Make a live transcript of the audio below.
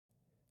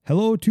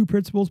Hello, Two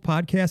Principles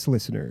podcast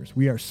listeners.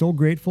 We are so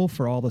grateful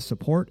for all the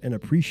support and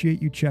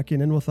appreciate you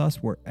checking in with us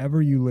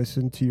wherever you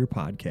listen to your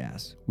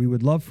podcasts. We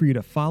would love for you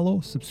to follow,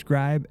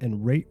 subscribe,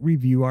 and rate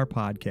review our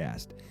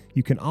podcast.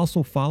 You can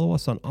also follow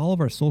us on all of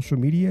our social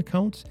media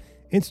accounts,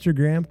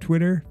 Instagram,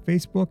 Twitter,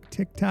 Facebook,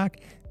 TikTok,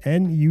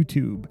 and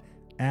YouTube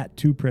at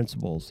Two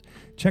Principles.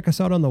 Check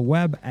us out on the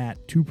web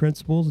at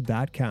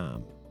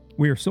twoprinciples.com.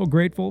 We are so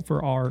grateful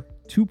for our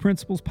Two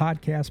Principles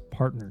podcast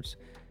partners,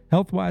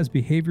 Healthwise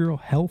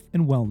Behavioral Health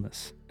and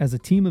Wellness. As a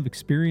team of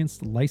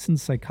experienced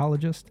licensed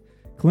psychologists,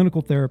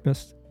 clinical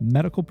therapists,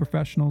 medical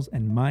professionals,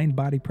 and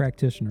mind-body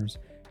practitioners,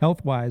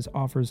 Healthwise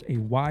offers a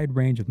wide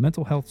range of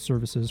mental health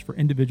services for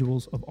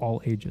individuals of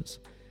all ages.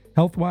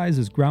 Healthwise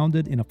is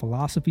grounded in a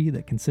philosophy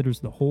that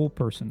considers the whole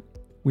person.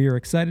 We are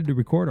excited to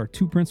record our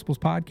Two Principles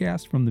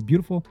podcast from the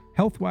beautiful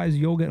Healthwise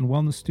Yoga and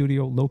Wellness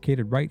Studio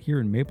located right here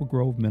in Maple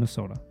Grove,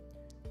 Minnesota.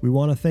 We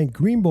want to thank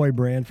Green Boy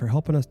Brand for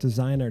helping us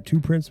design our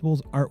Two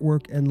Principles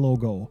artwork and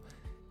logo.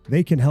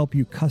 They can help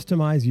you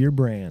customize your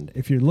brand.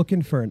 If you're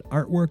looking for an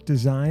artwork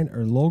design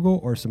or logo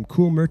or some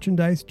cool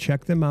merchandise,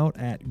 check them out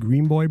at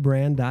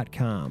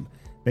greenboybrand.com.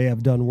 They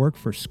have done work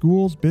for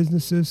schools,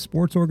 businesses,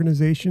 sports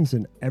organizations,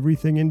 and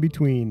everything in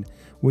between.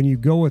 When you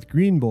go with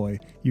Green Boy,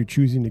 you're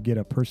choosing to get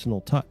a personal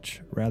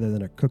touch rather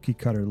than a cookie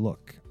cutter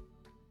look.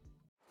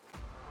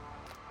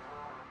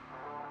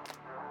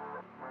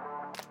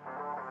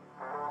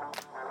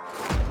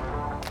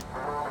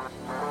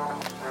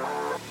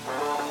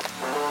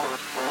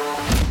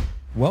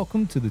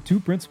 Welcome to the Two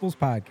Principles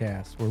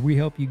podcast, where we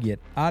help you get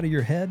out of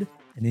your head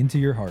and into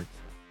your heart.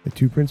 The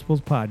Two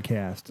Principles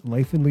podcast,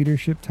 life and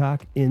leadership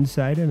talk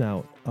inside and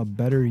out. A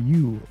better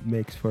you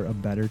makes for a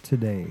better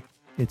today.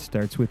 It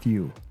starts with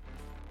you.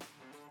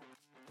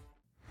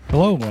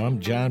 Hello, I'm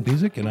John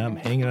Bezek, and I'm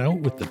hanging out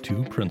with the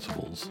Two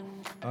Principles.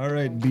 All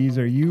right, Bees,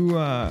 are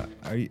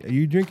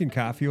you drinking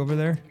coffee over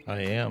there? I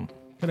am.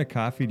 What kind of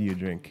coffee do you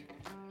drink?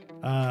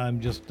 I'm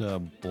just a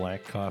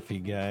black coffee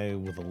guy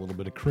with a little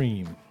bit of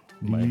cream.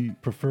 My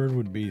preferred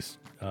would be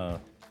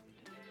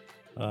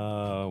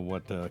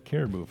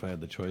Caribou if I had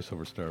the choice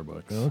over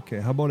Starbucks. Okay,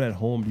 how about at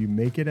home? Do you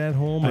make it at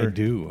home? I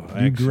do.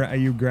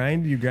 You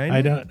grind?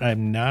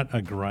 I'm not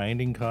a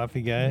grinding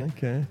coffee guy.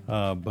 Okay.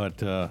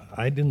 But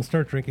I didn't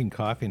start drinking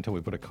coffee until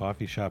we put a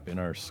coffee shop in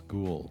our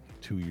school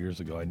 2 years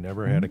ago. I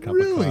never had a cup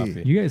of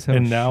coffee. You guys have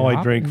and a now I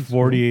shop drink in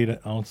 48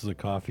 ounces of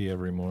coffee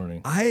every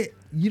morning.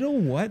 You know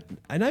what?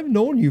 And I've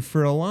known you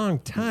for a long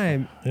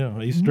time. Yeah,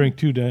 I used to drink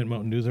 2 Diet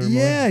Mountain Dews every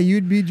morning. Yeah,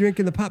 you'd be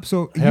drinking the pop.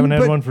 So I haven't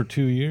had one for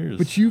 2 years.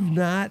 But you've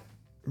not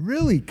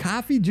really.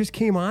 Coffee just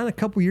came on a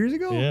couple years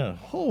ago? Yeah.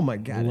 Oh my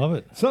God. I love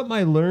it. Something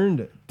I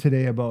learned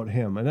today about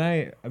him. And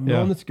I've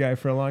known this guy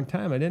for a long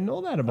time. I didn't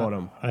know that about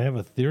him. I have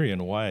a theory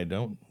on why I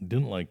didn't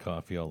like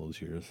coffee all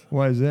those years.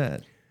 Why is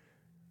that?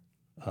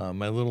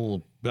 My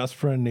little best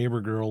friend, neighbor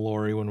girl,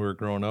 Lori, when we were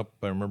growing up,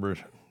 I remember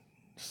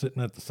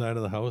sitting at the side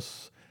of the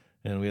house,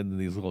 and we had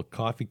these little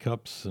coffee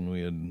cups, and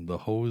we had the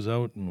hose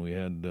out, and we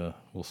had a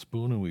little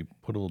spoon, and we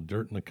put a little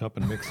dirt in the cup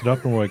and mixed it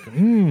up, and we're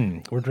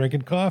like, we're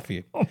drinking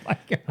coffee. Oh, my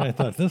God. And I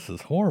thought, this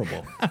is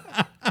horrible.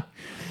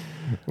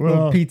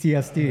 Well,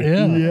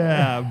 PTSD.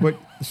 Yeah, but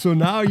so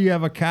now you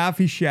have a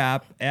coffee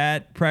shop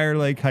at Prior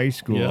Lake High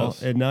School,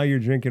 Yes. and now you're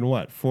drinking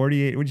what?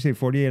 48? What'd you say?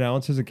 48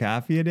 ounces of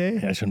coffee a day?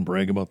 Yeah, I shouldn't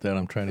brag about that.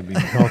 I'm trying to be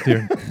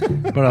healthier.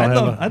 But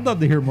I'd love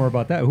to hear more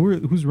about that.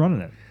 Who's running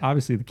it?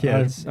 Obviously, the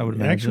kids, I would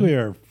imagine. Actually,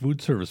 our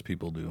food service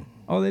people do.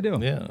 Oh, they do?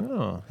 Yeah.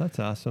 Oh, that's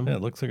awesome. Yeah,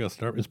 it looks like a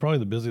start. It's probably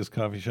the busiest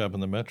coffee shop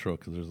in the metro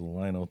because there's a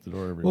line out the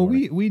door every Well,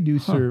 morning. we do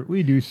serve.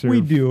 We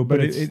do,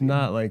 but it's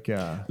not like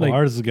Well,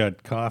 ours has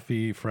got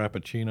coffee,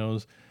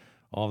 frappuccinos,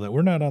 all that.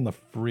 We're not on the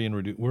free and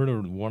reduced. We're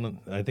one.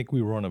 I think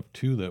we were one of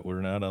 2 that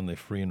we're not on the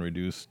free and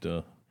reduced,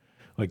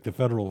 like the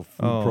federal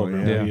food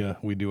program. yeah.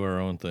 We do our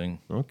own thing.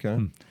 okay.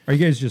 Are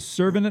you guys just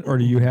serving it, or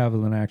do you have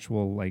an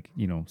actual,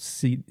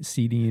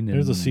 seating? And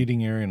There's a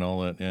seating area and all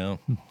that. Yeah,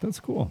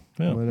 That's cool.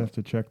 yeah, Might have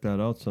to check that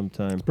out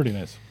sometime. pretty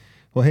nice.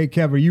 Well, hey,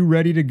 Kev, are you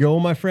ready to go,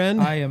 my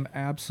friend? I am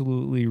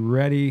absolutely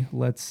ready.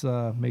 Let's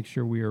make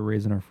sure we are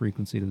raising our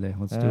frequency today.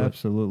 Let's do it.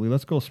 Absolutely.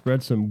 Let's go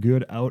spread some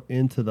good out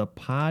into the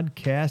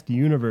podcast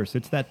universe.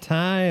 It's that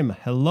time.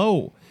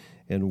 Hello,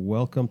 and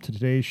welcome to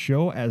today's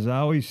show. As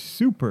always,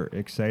 super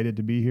excited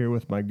to be here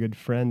with my good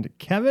friend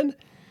Kevin,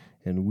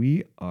 and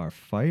we are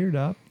fired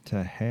up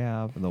to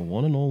have the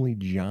one and only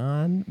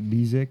John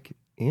Bezek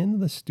in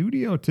the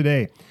studio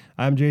today.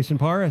 I'm Jason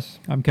Paris.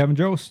 I'm Kevin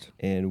Jost.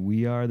 And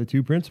we are the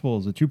Two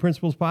Principles, the Two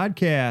Principles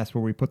podcast,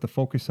 where we put the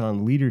focus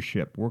on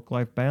leadership,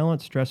 work-life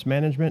balance, stress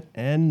management,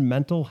 and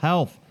mental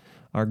health.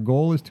 Our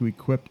goal is to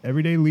equip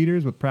everyday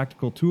leaders with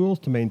practical tools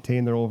to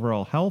maintain their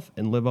overall health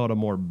and live out a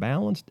more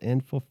balanced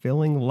and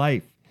fulfilling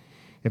life.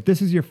 If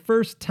this is your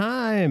first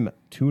time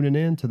tuning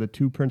in to the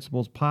Two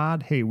Principles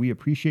pod, hey, we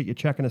appreciate you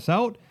checking us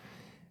out.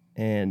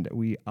 And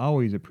we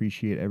always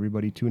appreciate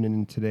everybody tuning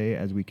in today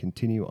as we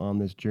continue on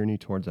this journey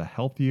towards a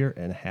healthier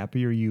and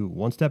happier you.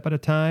 One step at a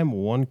time,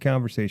 one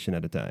conversation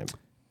at a time.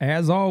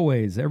 As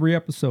always, every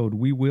episode,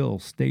 we will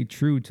stay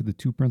true to the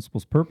two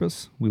principles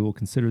purpose. We will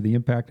consider the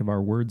impact of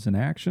our words and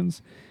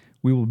actions.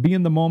 We will be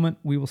in the moment.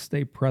 We will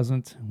stay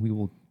present. We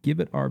will give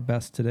it our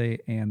best today.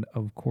 And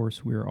of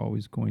course, we are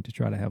always going to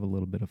try to have a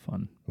little bit of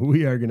fun.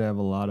 We are going to have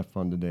a lot of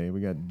fun today.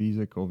 We got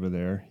Bezek over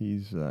there.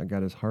 He's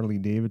got his Harley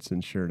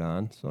Davidson shirt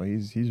on, so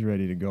he's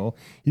ready to go.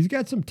 He's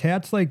got some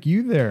tats like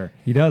you there.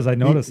 He does. I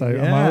notice.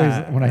 I'm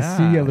always, when I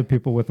see other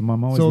people with them,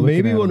 I'm always looking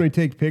maybe at when them. we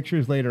take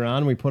pictures later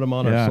on, we put them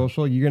on our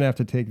social, you're going to have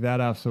to take that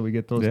off so we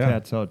get those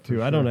tats out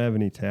too. I don't have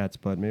any tats,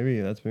 but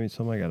maybe that's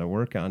something I got to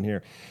work on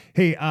here.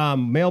 Hey,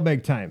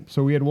 mailbag time.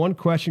 So we had one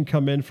question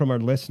come in from our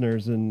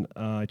listeners, and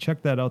I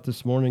checked that out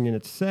this morning, and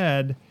it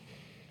said,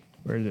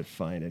 where did it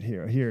find it?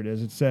 Here it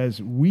is. It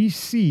says, we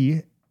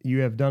see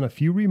you have done a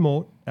few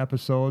remote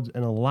episodes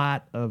and a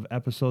lot of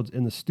episodes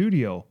in the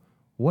studio.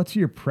 What's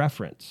your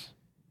preference?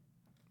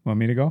 Want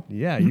me to go?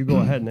 Yeah, you go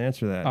ahead and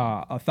answer that.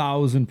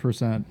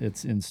 1,000%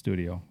 it's in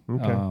studio.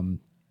 Okay.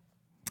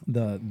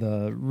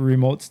 The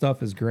remote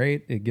stuff is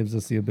great. It gives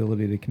us the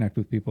ability to connect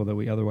with people that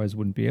we otherwise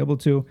wouldn't be able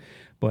to,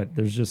 but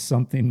there's just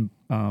something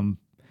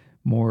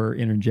more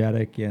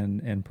energetic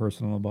and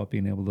personal about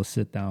being able to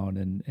sit down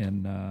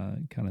and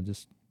kind of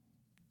just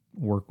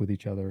work with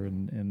each other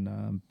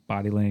and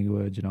body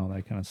language and all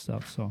that kind of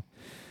stuff. So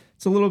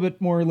it's a little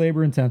bit more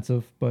labor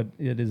intensive, but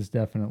it is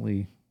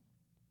definitely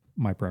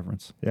my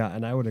preference. Yeah,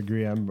 and I would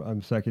agree.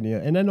 I'm second you.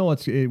 And I know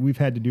we've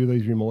had to do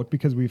these remote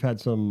because we've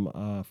had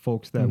some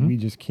folks that we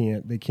just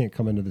can't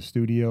come into the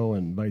studio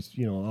and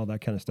all that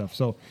kind of stuff.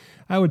 So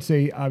I would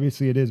say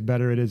obviously it is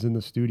better. It is in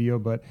the studio,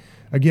 but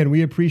again,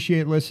 we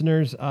appreciate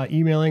listeners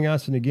emailing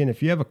us. And again,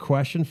 if you have a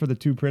question for the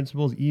two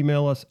principles,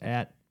 email us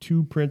at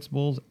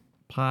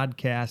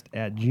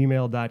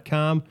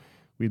twoprinciplesPodcast@gmail.com.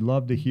 We'd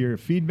love to hear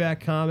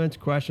feedback, comments,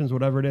 questions,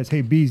 whatever it is.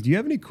 Hey, Bees, do you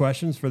have any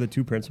questions for the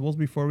two principles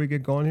before we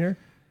get going here?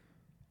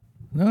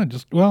 No,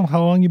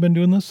 how long you been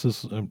doing this?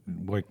 Are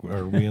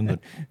we in the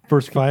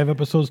first 5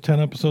 episodes, 10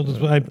 episodes?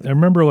 I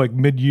remember like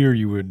mid-year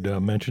you would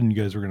mention you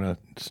guys were going to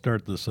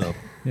start this up.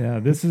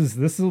 Yeah, this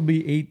will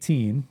be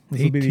 18.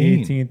 This will be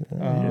the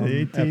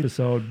 18th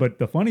episode. But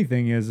the funny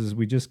thing is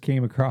we just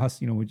came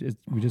across, we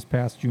just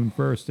passed June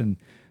 1st, and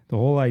the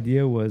whole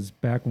idea was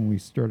back when we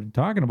started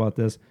talking about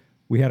this,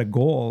 we had a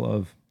goal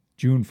of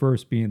June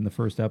 1st being the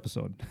first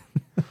episode.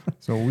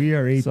 So we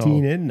are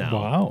 18 in now.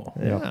 Wow.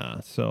 Yeah.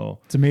 So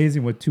it's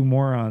amazing what two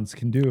morons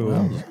can do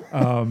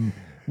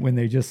when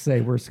they just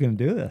say, we're just going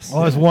to do this.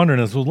 Well, I was wondering,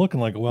 this was looking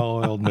like a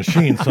well-oiled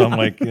machine. So I'm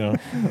like,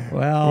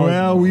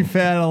 Well, we've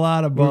had a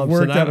lot of bumps.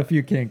 We've worked out a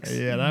few kinks.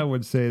 Yeah, and I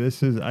would say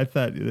it's a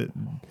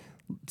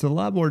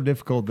lot more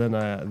difficult than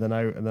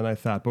I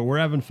thought. But we're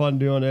having fun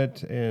doing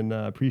it, and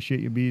appreciate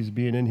you bees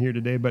being in here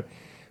today. But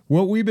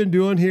what we've been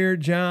doing here,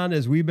 John,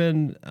 is we've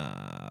been,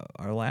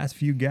 our last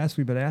few guests,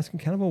 we've been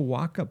asking kind of a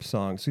walk-up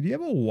song. So do you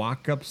have a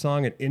walk-up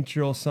song, an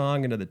intro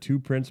song into the Two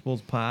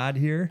Principles pod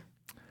here?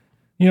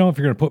 if you're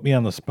going to put me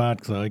on the spot,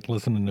 because I like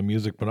listening to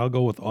music, but I'll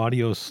go with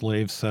Audio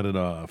Slave, Set It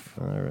Off.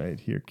 All right,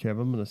 here,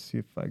 Kevin, I'm going to see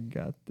if I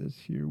got this.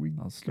 Here we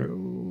I'll start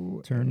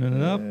go. turning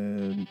it up.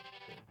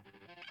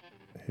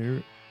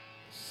 Here,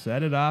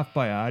 Set It Off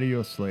by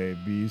Audio Slave.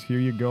 Bees, here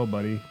you go,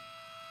 buddy.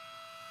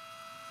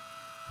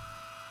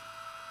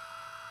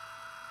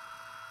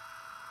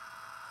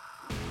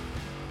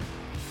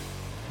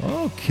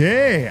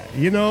 Okay,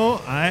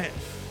 I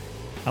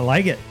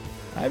like it.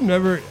 I've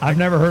never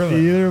heard of it.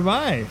 Either have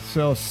I.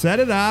 So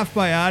Set It Off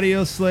by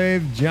Audio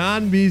Slave.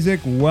 John Bezek,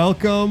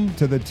 welcome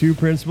to the Two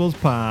Principles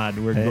Pod.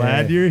 We're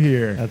glad you're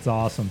here. That's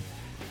awesome.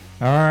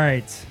 All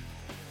right.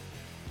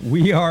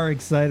 We are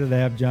excited to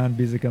have John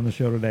Bezek on the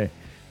show today.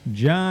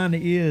 John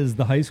is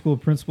the high school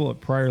principal at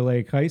Prior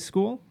Lake High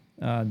School.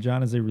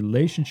 John is a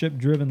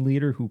relationship-driven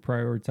leader who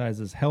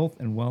prioritizes health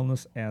and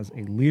wellness as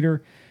a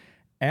leader.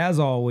 As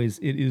always,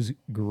 it is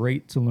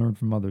great to learn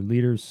from other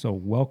leaders. So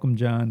welcome,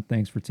 John.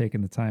 Thanks for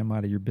taking the time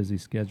out of your busy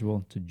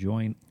schedule to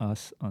join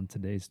us on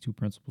today's Two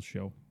Principles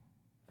show.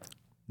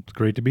 It's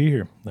great to be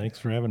here. Thanks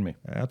for having me.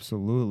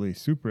 Absolutely.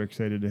 Super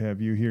excited to have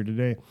you here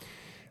today.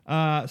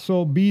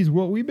 So, Bees,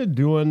 what we've been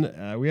doing,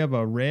 we have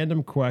a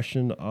random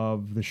question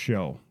of the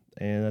show,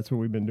 and that's what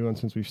we've been doing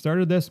since we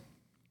started this.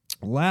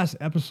 Last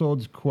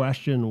episode's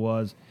question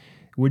was,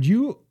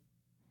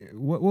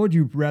 what would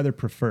you rather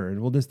prefer?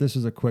 Well, this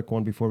is a quick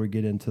one before we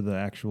get into the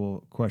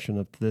actual question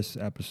of this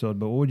episode,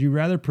 but would you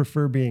rather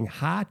prefer being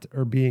hot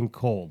or being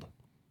cold?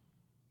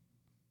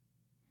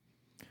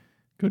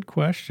 Good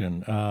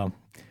question.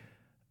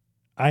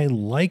 I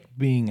like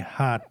being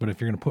hot, but if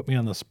you're going to put me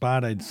on the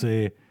spot, I'd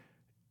say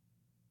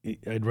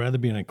I'd rather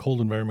be in a cold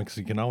environment because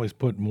you can always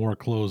put more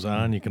clothes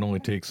on. You can only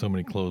take so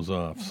many clothes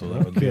off. So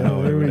that would be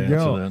how I would answer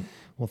that.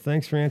 Well,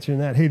 thanks for answering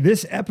that. Hey,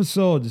 this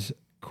episode's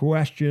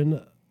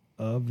question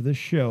of the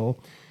show,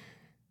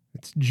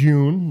 it's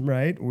June,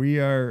 right?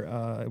 We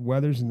are,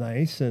 weather's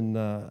nice, and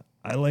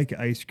I like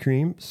ice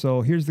cream.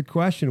 So here's the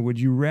question. Would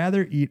you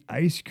rather eat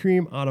ice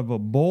cream out of a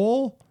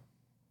bowl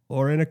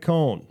or in a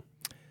cone?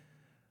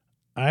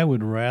 I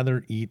would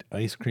rather eat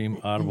ice cream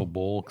out of a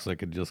bowl because I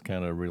could just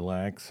kind of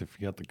relax. If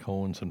you got the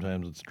cone,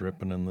 sometimes it's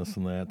dripping and this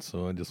and that.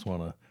 So I just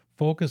want to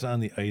focus on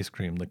the ice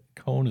cream. The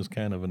cone is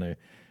kind of an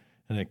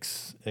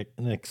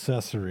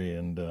accessory,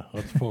 and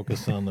let's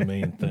focus on the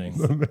main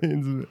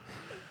thing.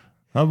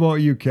 How about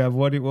you, Kev?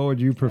 What would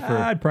you prefer?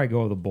 I'd probably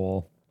go with a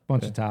bowl,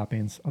 bunch of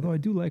toppings. Although I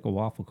do like a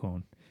waffle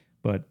cone,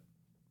 but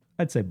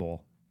I'd say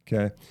bowl.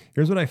 Okay.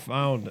 Here's what I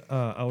found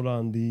out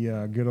on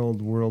the good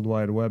old World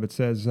Wide Web. It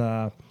says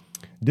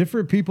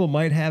different people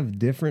might have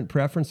different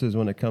preferences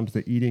when it comes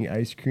to eating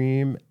ice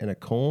cream in a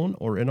cone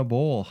or in a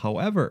bowl.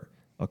 However,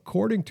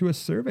 according to a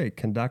survey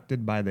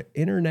conducted by the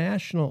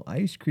International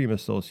Ice Cream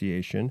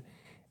Association,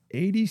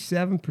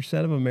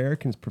 87% of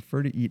Americans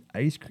prefer to eat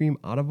ice cream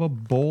out of a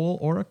bowl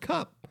or a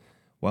cup,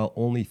 while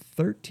only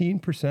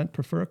 13%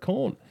 prefer a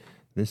cone.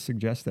 This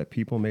suggests that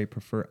people may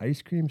prefer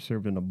ice cream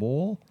served in a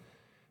bowl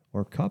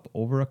or cup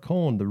over a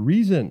cone. The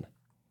reason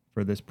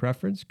for this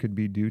preference could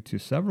be due to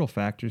several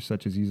factors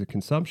such as ease of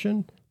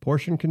consumption,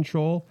 portion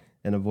control,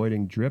 and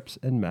avoiding drips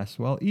and mess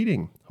while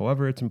eating.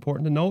 However, it's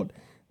important to note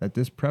that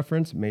this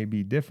preference may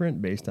be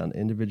different based on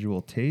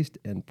individual taste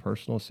and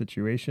personal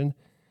situation,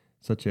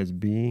 such as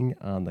being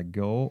on the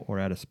go or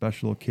at a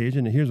special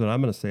occasion. And here's what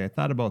I'm going to say. I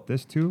thought about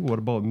this too. What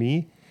about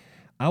me?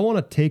 I want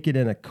to take it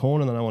in a cone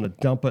and then I want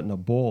to dump it in a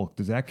bowl.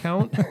 Does that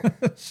count?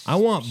 I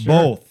want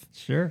both.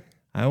 Sure.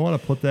 I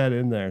want to put that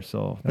in there.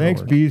 So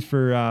thanks, Bees,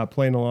 for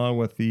playing along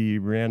with the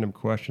random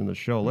question of the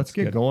show. Let's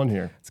get going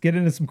here. Let's get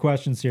into some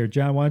questions here.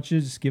 John, why don't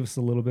you just give us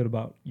a little bit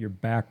about your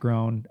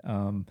background,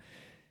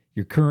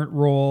 your current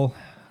role,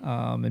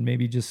 and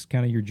maybe just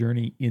kind of your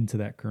journey into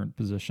that current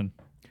position.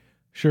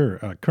 Sure.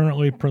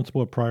 Currently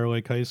principal at Prior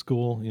Lake High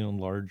School,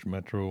 large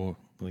metro.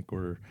 I think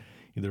we're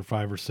either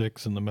 5 or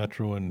 6 in the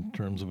metro in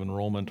terms of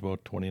enrollment,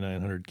 about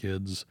 2,900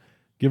 kids,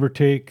 give or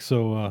take.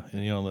 So,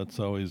 that's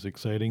always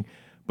exciting.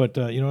 But,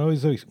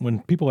 always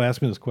when people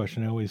ask me this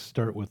question, I always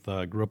start with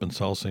grew up in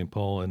South St.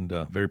 Paul and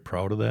very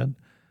proud of that.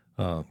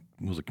 It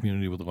was a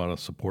community with a lot of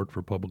support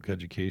for public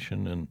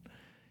education, and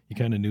you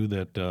kind of knew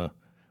that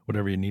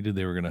whatever you needed,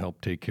 they were going to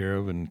help take care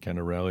of and kind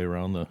of rally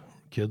around the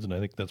kids. And I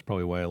think that's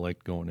probably why I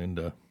liked going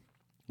into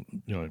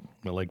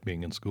I like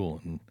being in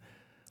school, and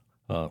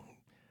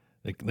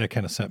that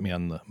kind of set me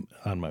on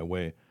my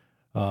way.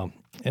 And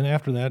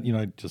after that,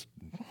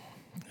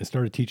 I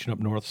started teaching up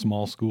north,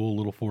 small school,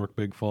 Little Fork,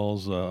 Big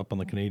Falls, up on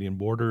the Canadian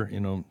border.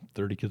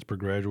 30 kids per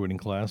graduating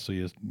class. So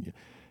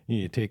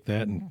you take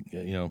that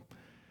and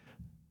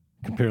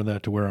compare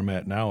that to where I'm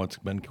at now. It's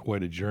been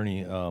quite a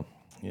journey. I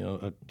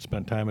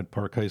spent time at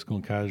Park High School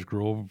in Cottage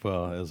Grove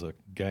as a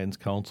guidance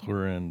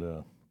counselor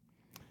and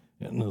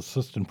an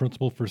assistant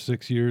principal for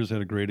 6 years.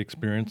 Had a great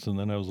experience, and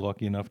then I was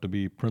lucky enough to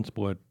be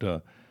principal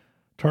at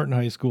Tartan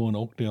High School in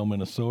Oakdale,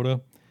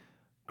 Minnesota.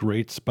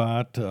 Great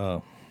spot,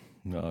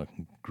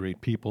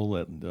 great people,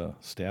 that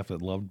staff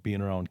that loved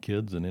being around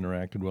kids and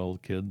interacted well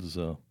with kids.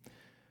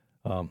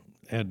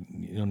 Had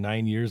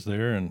 9 years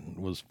there, and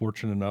was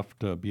fortunate enough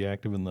to be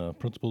active in the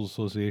Principals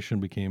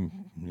Association.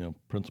 Became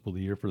Principal of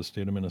the Year for the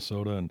state of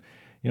Minnesota, and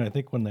I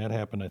think when that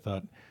happened, I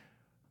thought,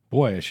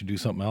 boy, I should do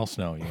something else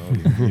now.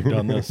 You've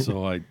done this.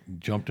 So I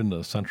jumped into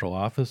the central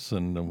office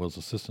and was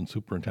assistant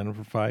superintendent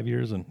for 5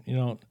 years. And, it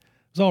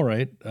was all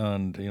right.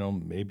 And,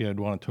 maybe I'd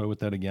want to toy with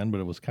that again, but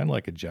it was kind of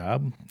like a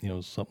job.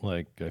 Something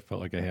like I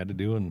felt like I had to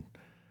do. And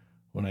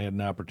when I had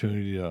an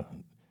opportunity to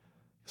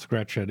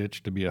scratch that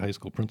itch to be a high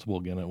school principal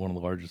again at one of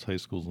the largest high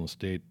schools in the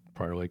state,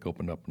 Prior Lake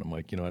opened up. And I'm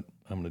like, you know what,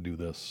 I'm going to do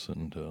this.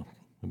 And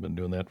I've been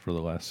doing that for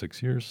the last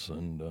 6 years.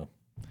 And,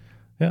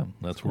 yeah,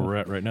 that's where we're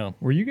at right now.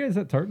 Were you guys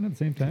at Tartan at the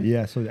same time?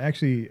 Yeah, so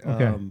actually,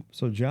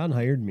 so John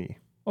hired me.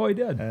 Oh, he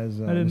did?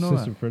 As I didn't know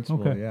assistant that.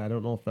 principal. Okay. Yeah, I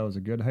don't know if that was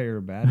a good hire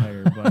or bad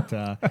hire,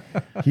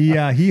 but he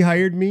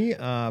hired me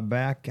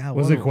back. God,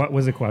 Was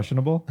it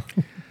questionable?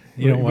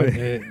 You know what?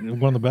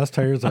 One of the best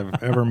hires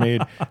I've ever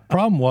made.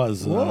 Problem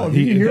was, did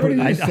you hear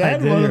what he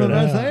said? One of the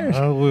best hires.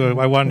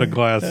 I wanted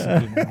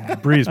to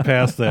breeze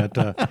past that.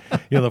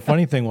 The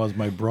funny thing was,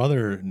 my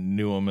brother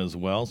knew him as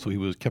well, so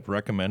he kept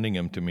recommending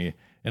him to me.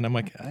 And I'm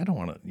like, I don't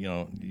want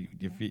to,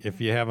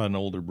 if you have an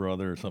older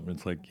brother or something,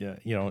 it's like,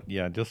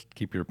 just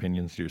keep your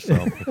opinions to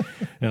yourself.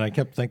 And I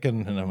kept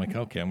thinking, and I'm like,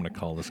 okay, I'm going to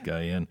call this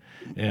guy in.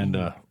 And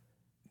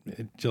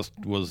it just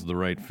was the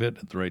right fit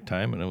at the right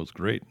time, and it was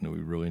great. And we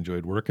really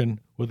enjoyed working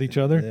with each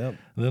other. Yep.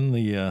 Then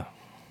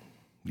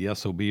the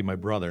SOB, my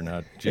brother,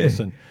 not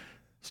Jason,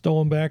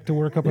 stole him back to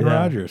work up in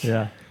Rogers.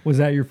 Yeah. Was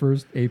that your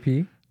first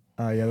AP?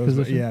 So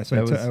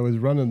I was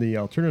running the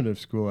alternative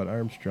school at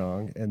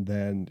Armstrong, and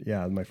then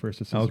my first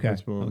assistant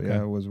principal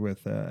was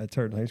with at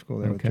Tartan High School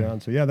there with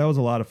John. So that was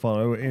a lot of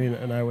fun.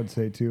 And I would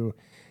say too,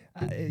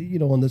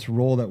 in this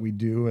role that we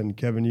do, and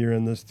Kevin, you're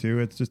in this too.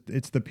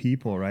 It's the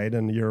people, right?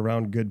 And you're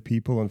around good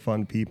people and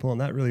fun people,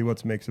 and that really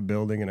what makes a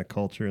building and a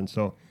culture. And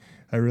so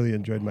I really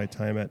enjoyed my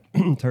time at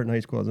Tartan High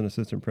School as an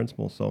assistant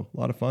principal. So a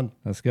lot of fun.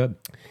 That's good.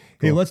 Cool.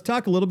 Hey, let's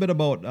talk a little bit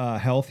about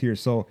health here.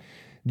 So,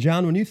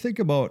 John, when you think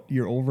about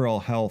your overall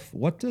health,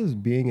 what does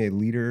being a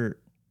leader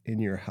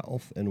in your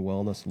health and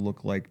wellness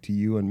look like to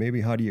you? And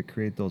maybe how do you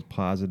create those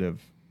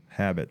positive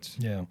habits.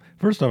 Yeah.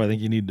 First off, I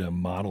think you need to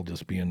model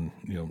just being,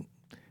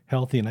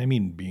 healthy. And I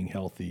mean being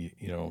healthy,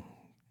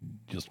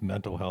 just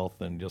mental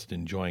health and just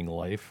enjoying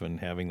life and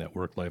having that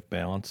work-life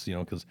balance,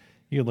 because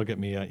you look at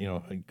me,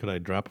 could I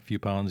drop a few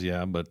pounds?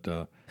 Yeah. But,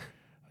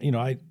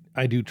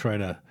 I do try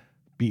to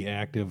be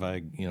active.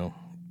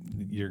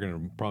 You're going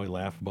to probably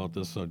laugh about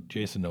this. So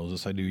Jason knows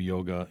this. I do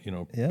yoga,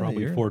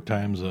 probably 4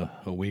 times a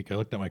week. I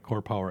looked at my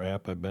Core Power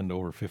app. I've been to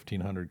over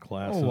 1,500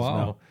 classes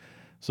now.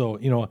 So,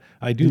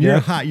 I do You're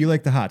that. hot. You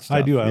like the hot stuff.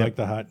 I do. I Yep. like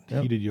the hot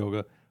heated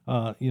yoga.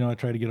 I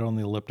try to get on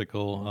the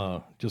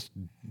elliptical, just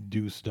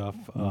do stuff.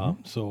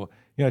 So,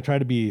 I try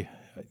to be,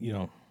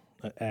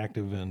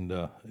 active and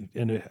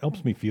it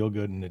helps me feel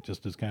good, and it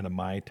just is kind of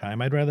my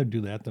time. I'd rather do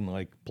that than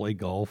like play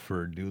golf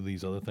or do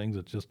these other things.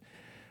 It's just,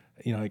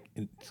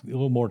 it's a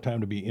little more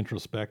time to be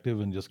introspective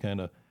and just kind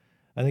of,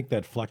 I think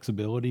that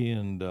flexibility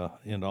and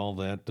all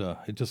that,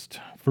 it just,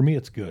 for me,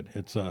 it's good.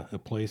 It's a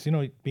place,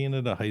 being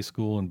at a high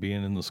school and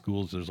being in the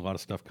schools, there's a lot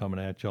of stuff coming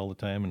at you all the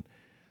time. And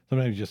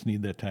sometimes you just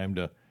need that time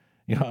to,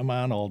 I'm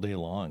on all day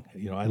long.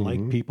 I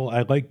like people.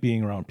 I like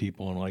being around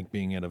people and like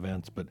being at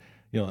events. But,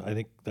 I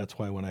think that's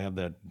why when I have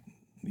that,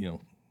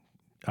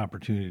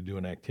 opportunity to do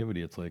an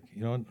activity, it's like,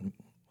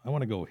 I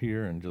want to go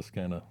here and just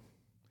kind of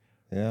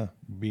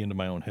be into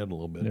my own head a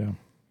little bit. Yeah.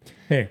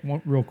 Hey,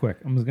 real quick,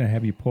 I'm just going to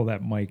have you pull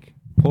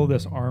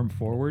this arm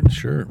forward.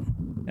 Sure.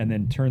 And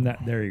then turn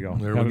that. There you go.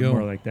 There Have we it go.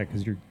 more like that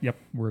because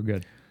we're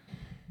good.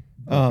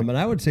 And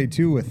I would say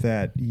too with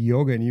that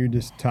yoga, and you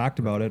just talked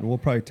about it, and we'll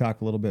probably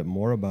talk a little bit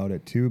more about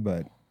it too.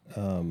 But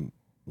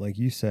like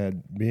you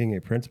said, being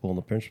a principal in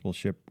the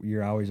principalship,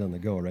 you're always on the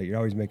go, right? You're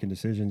always making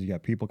decisions. You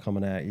got people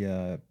coming at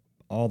you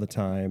all the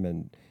time,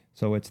 and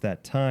so it's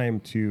that time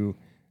to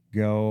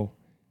go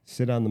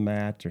sit on the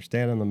mat or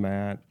stand on the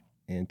mat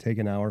and take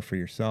an hour for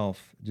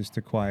yourself just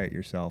to quiet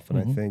yourself. And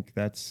I think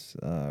that's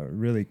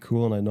really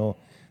cool. And I know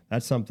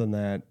that's something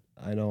that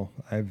I know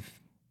I've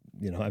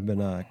been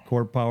a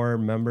Core Power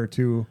member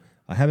too.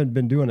 I haven't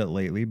been doing it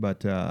lately,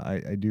 but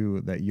I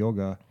do that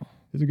yoga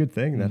is a good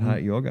thing, that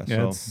hot yoga. Yeah,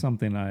 So it's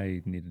something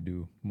I need to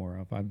do more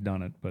of. I've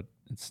done it, but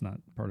it's not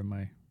part of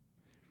my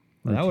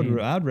and routine.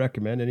 I'd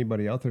recommend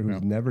anybody out there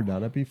who's never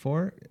done it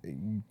before,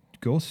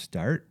 go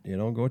start,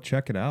 go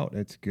check it out.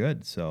 It's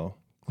good. So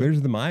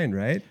clears the mind,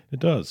 right? It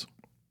does.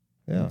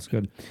 Yeah. That's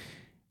good.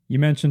 You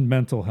mentioned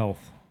mental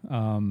health.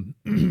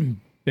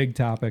 Big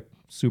topic,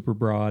 super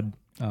broad.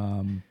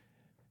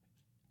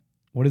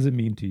 What does it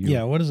mean to you?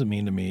 Yeah, what does it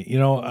mean to me?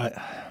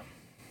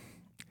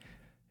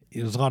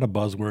 There's a lot of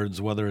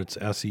buzzwords, whether it's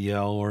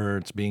SEL or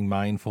it's being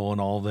mindful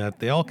and all that.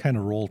 They all kind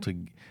of roll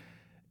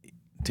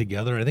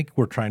together. I think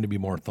we're trying to be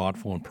more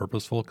thoughtful and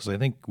purposeful because I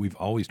think we've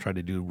always tried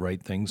to do right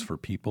things for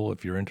people.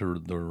 If you're into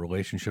the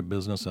relationship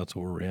business, that's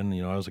what we're in.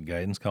 I was a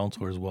guidance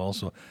counselor as well.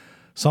 So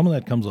some of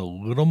that comes a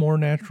little more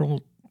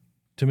natural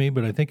to me,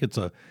 but I think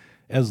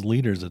as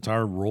leaders, it's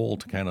our role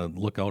to kind of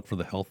look out for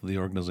the health of the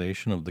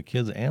organization, of the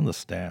kids and the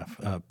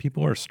staff.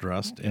 People are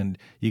stressed, and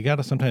you got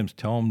to sometimes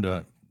tell them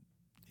to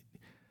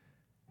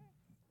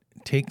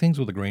take things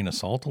with a grain of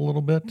salt a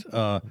little bit.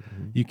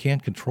 You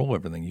can't control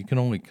everything. You can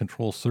only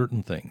control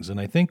certain things. And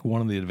I think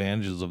one of the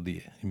advantages of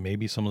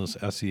maybe some of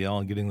this SEL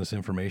and getting this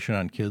information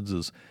on kids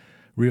is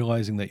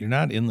realizing that you're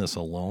not in this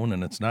alone,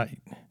 and it's not,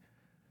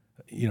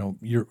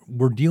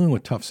 we're dealing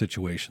with tough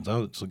situations. I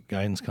was a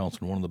guidance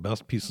counselor. One of the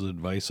best pieces of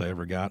advice I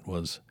ever got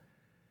was,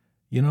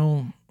 you're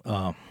going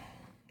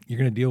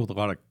to deal with a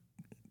lot of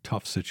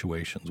tough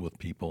situations with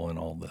people and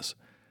all this.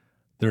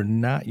 They're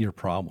not your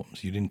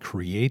problems. You didn't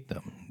create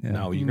them. Yeah.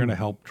 Now you're going to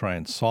help try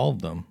and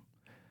solve them,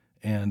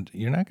 and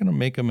you're not going to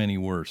make them any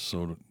worse.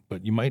 So,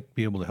 but you might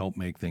be able to help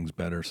make things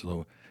better.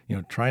 So,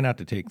 try not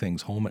to take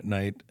things home at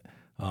night.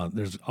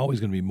 There's always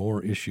going to be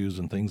more issues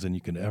and things than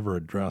you can ever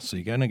address. So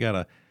you kind of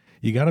gotta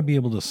be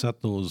able to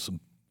set those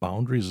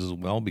boundaries as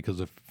well. Because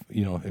if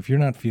you're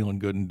not feeling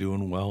good and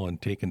doing well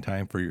and taking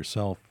time for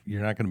yourself,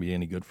 you're not going to be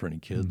any good for any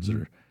kids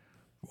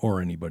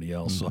or anybody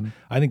else. So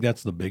I think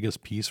that's the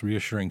biggest piece,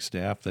 reassuring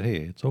staff that, hey,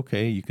 it's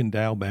okay. You can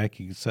dial back.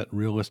 You can set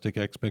realistic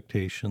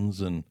expectations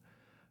and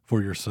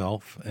for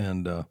yourself.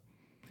 And,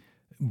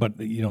 but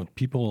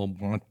people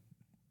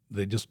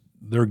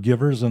they're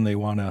givers and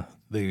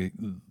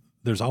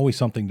there's always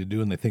something to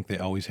do and they think they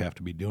always have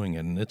to be doing it.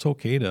 And it's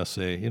okay to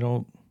say,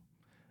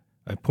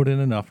 I put in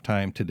enough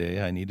time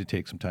today. I need to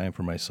take some time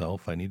for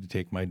myself. I need to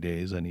take my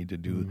days. I need to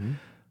do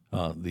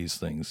these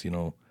things,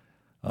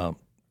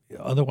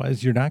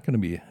 otherwise, you're not going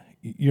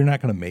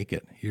to make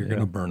it. You're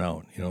going to burn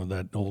out.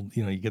 That old,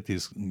 you get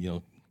these,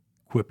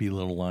 quippy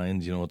little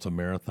lines, it's a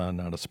marathon,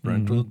 not a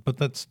sprint.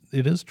 But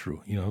it is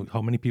true.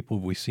 How many people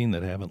have we seen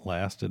that haven't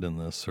lasted in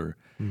this or,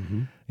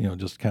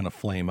 just kind of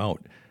flame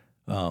out?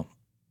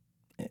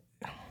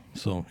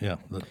 So, yeah,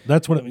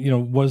 that's what,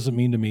 what does it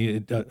mean to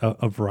me?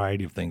 A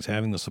variety of things,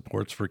 having the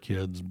supports for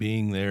kids,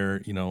 being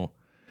there,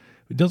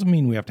 it doesn't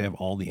mean we have to have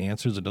all the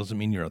answers. It doesn't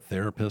mean you're a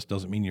therapist.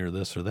 Doesn't mean you're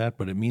this or that.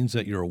 But it means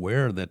that you're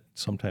aware that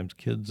sometimes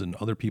kids and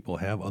other people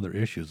have other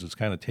issues. It's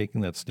kind of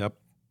taking that step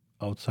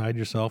outside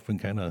yourself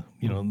and kind of,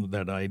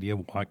 that idea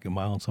of walking a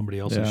mile in somebody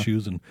else's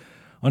shoes and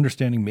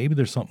understanding maybe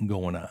there's something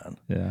going on.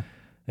 Yeah.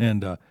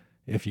 And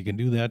if you can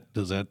do that,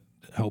 does that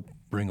help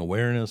bring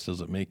awareness?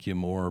 Does it make you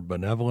more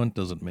benevolent?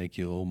 Does it make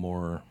you a little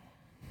more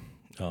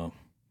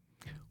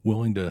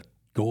willing to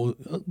go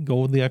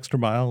the extra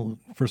mile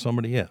for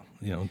somebody? Yeah,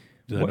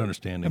 that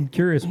understanding. I'm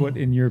curious, what,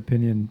 in your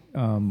opinion,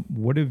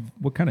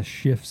 what kind of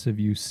shifts have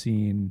you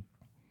seen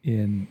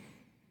in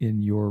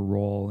your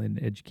role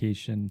in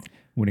education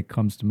when it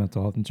comes to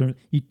mental health? In terms,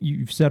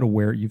 you've said the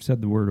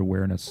word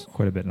awareness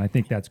quite a bit, and I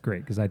think that's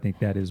great because I think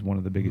that is one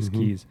of the biggest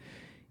keys.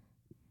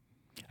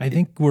 I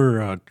think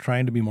we're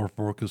trying to be more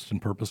focused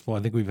and purposeful.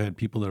 I think we've had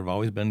people that have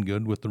always been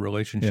good with the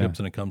relationships,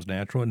 and it comes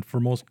natural. And for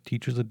most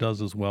teachers, it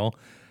does as well.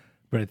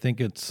 But I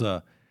think it's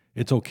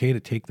okay to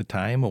take the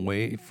time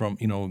away from,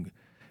 you know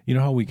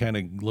how we kind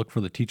of look for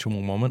the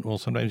teachable moment. Well,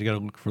 sometimes you got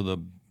to look for the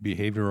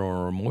behavioral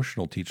or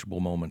emotional teachable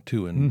moment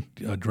too, and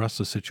address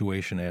the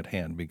situation at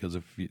hand. Because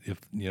if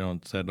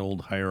it's that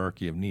old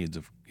hierarchy of needs.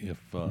 If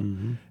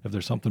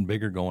there's something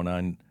bigger going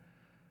on,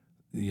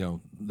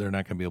 they're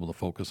not going to be able to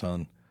focus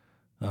on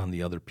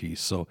the other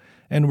piece. So,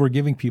 and we're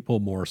giving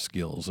people more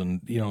skills.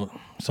 And,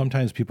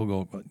 sometimes people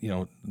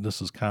go,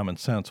 this is common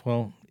sense.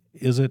 Well,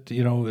 is it,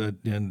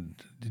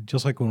 and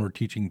just like when we're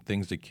teaching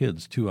things to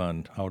kids too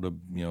on how to,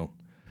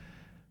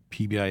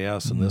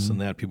 PBIS and this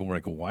and that, people were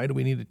like, why do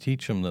we need to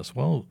teach them this?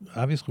 Well,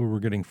 obviously we're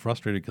getting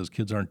frustrated because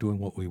kids aren't doing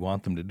what we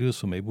want them to do.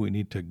 So maybe we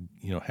need to,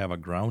 have a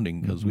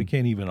grounding because we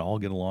can't even all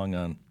get along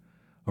on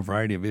a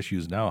variety of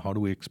issues now. How do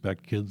we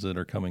expect kids that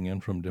are coming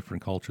in from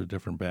different cultures,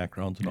 different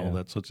backgrounds and all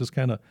that? So it's just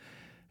kind of,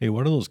 hey,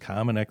 what are those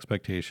common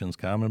expectations,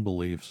 common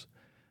beliefs,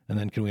 and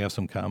then can we have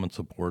some common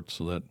support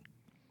so that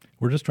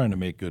we're just trying to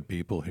make good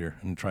people here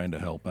and trying to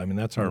help. I mean,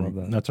 that's our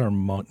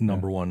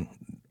number one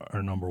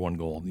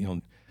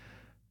goal.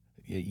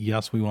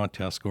 Yes, we want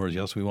test scores.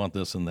 Yes, we want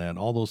this and that.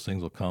 All those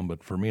things will come,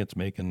 but for me, it's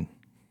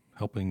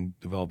helping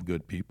develop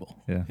good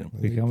people. Yeah,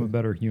 become a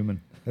better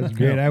human. That's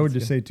great. I would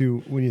just say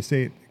too, when you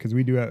say, because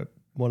we do have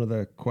one of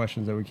the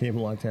questions that we came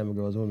a long time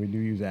ago is when we do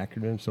use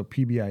acronyms. So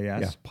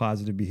PBIS,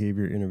 Positive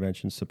Behavior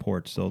Intervention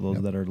Support. So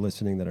those that are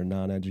listening that are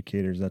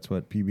non-educators, that's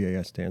what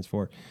PBIS stands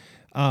for.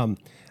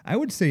 I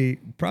would say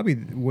probably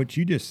what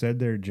you just said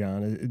there,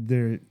 John,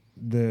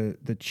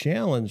 the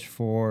challenge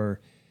for,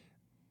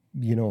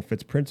 if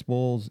it's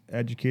principals,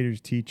 educators,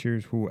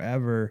 teachers,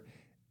 whoever,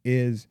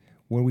 is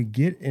when we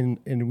get in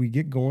and we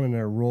get going in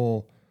our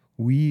role,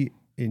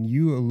 and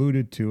you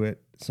alluded to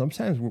it,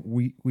 sometimes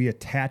we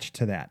attach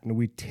to that and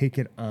we take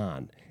it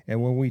on.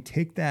 And when we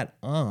take that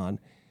on,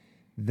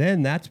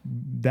 then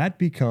that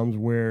becomes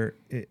where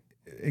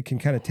it can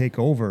kind of take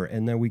over,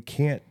 and then we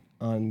can't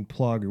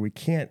unplug or we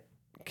can't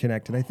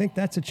connect. And I think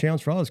that's a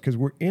challenge for all of us because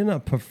we're in a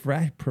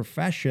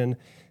profession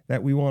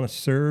that we want to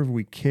serve,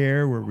 we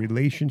care, we're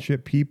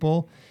relationship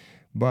people.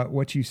 But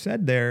what you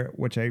said there,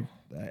 which I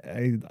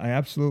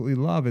absolutely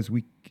love, is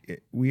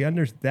we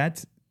understand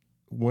that's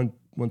when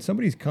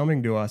somebody's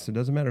coming to us, it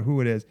doesn't matter who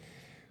it is,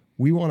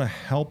 we want to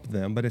help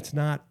them, but it's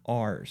not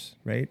ours,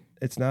 right?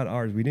 It's not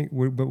ours.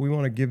 But we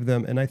want to give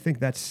them, and I think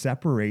that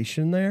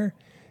separation there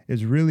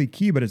is really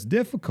key. But it's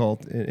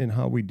difficult in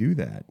how we do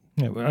that.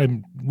 Yeah,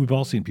 we've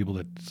all seen people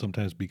that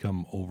sometimes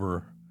become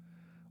over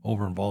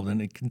involved,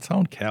 and it can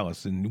sound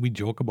callous. And we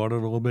joke about it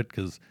a little bit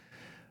because,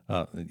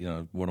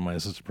 one of my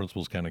assistant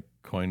principals kind of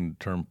coined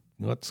the term,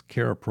 let's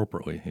care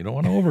appropriately. You don't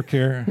want to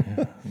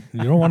overcare.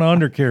 You don't want to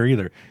undercare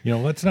either.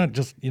 Let's not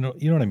just, you know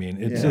what I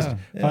mean? It's just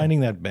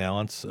finding that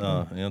balance.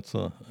 Well,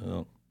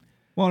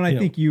 and I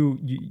think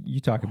you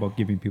talk about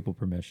giving people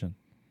permission.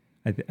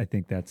 I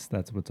think that's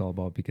what it's all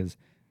about because,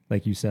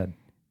 like you said,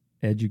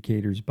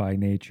 educators by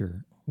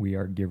nature, we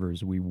are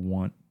givers. We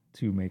want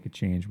to make a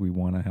change. We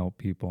want to help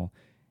people.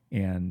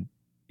 And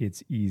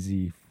it's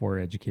easy for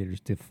educators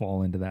to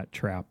fall into that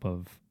trap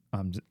of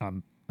I'm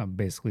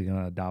basically going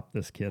to adopt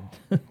this kid,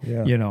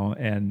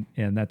 and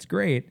that's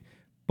great.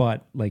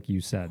 But like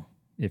you said,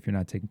 if you're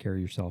not taking care of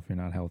yourself, you're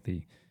not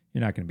healthy,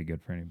 you're not going to be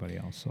good for anybody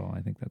else. So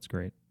I think that's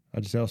great.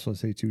 I'll just also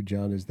say too,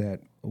 John, is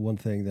that one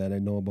thing that I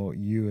know about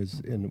you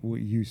is, and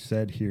what you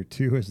said here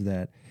too, is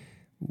that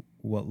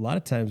a lot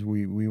of times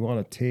we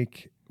want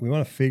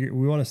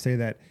to say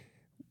that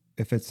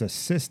if it's a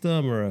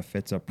system or if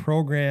it's a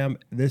program,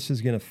 this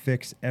is going to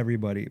fix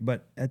everybody.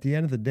 But at the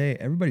end of the day,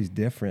 everybody's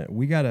different.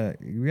 We gotta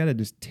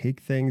just take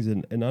things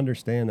and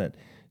understand that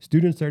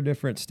students are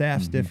different,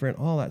 staff's different,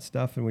 all that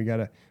stuff.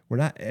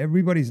 And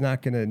everybody's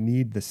not going to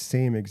need the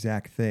same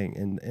exact thing.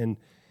 And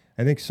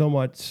I think so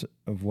much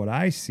of what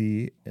I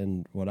see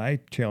and what I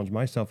challenge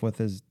myself with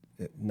is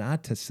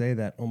not to say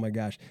that, oh my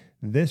gosh,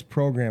 this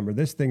program or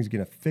this thing's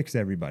going to fix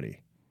everybody.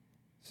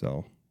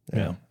 So,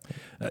 yeah.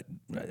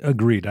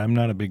 Agreed. I'm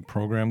not a big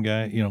program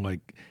guy.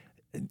 Like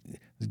a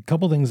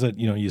couple things that,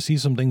 you see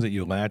some things that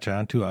you latch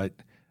onto. I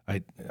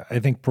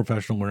think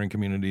professional learning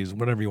communities,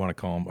 whatever you want to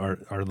call them,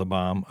 are the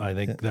bomb. I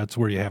think that's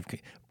where you have,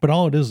 but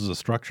all it is a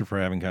structure for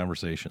having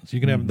conversations. You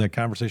can have that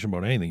conversation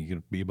about anything. It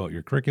could be about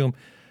your curriculum.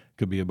 It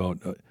could be about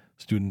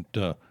student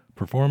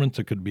performance.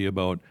 It could be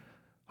about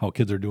how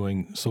kids are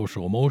doing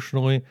social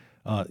emotionally.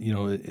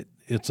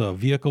 it's a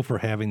vehicle for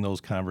having those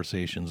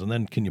conversations. And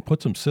then can you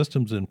put some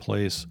systems in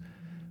place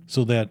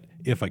so that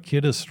if a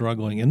kid is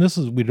struggling, and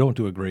we don't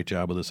do a great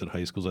job of this at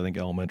high schools. I think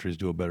elementaries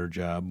do a better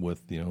job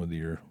with,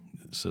 your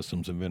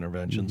systems of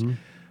interventions.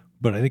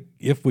 But I think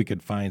if we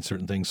could find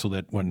certain things so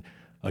that when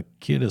a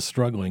kid is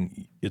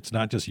struggling, it's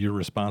not just your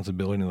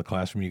responsibility in the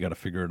classroom. You got to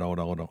figure it out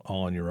all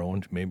on your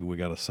own. Maybe we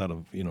got a set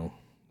of,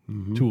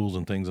 tools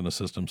and things in the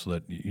system so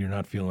that you're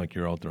not feeling like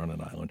you're out there on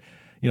an island.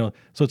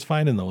 So it's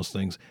finding those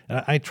things.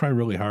 And I try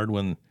really hard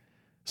when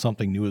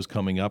something new is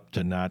coming up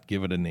to not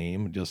give it a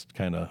name, just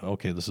kind of,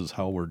 okay, this is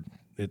how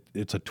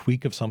it's a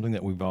tweak of something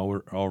that we've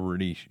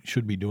already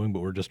should be doing,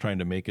 but we're just trying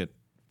to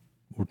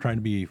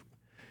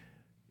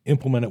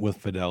implement it with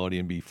fidelity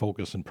and be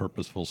focused and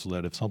purposeful so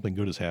that if something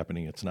good is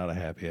happening, it's not a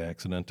happy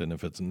accident. And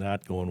if it's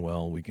not going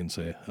well, we can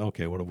say,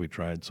 okay, what have we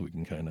tried? So we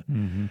can kind of,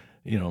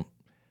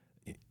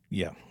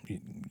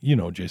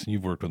 Jason,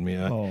 you've worked with me.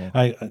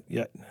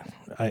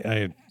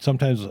 I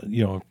sometimes,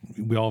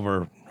 we all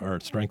have our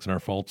strengths and our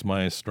faults.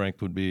 My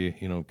strength would be,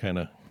 kind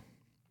of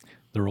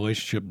the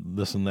relationship,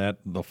 this and that.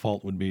 The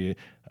fault would be,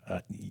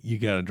 you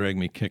got to drag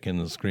me kicking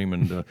and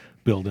screaming to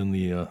build in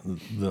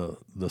the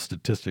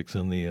statistics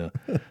and the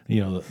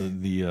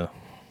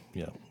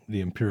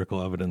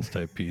empirical evidence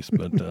type piece.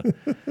 But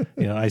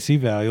I see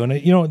value,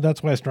 and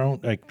that's why I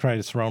try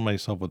to surround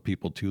myself with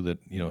people too that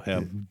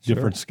have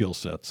different skill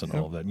sets and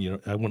all that.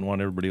 I wouldn't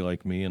want everybody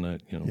like me, and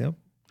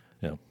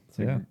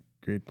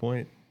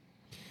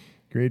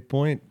Great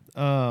point.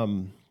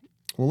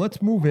 Well,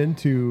 let's move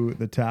into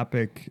the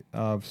topic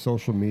of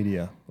social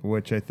media,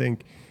 which I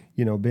think,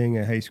 being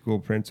a high school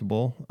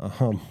principal,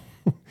 I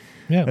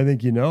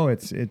think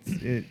it's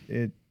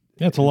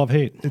a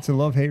love-hate. It's a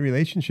love-hate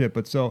relationship.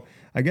 But so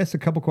I guess a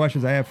couple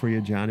questions I have for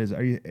you, John, is,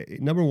 are you,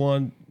 number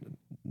one,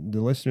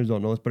 the listeners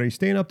don't know this, but are you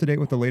staying up to date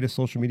with the latest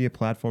social media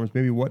platforms?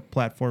 Maybe what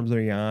platforms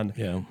are you on?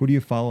 Yeah. Who do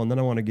you follow? And then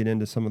I want to get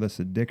into some of this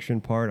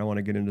addiction part. I want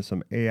to get into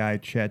some AI,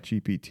 Chat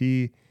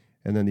GPT,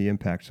 and then the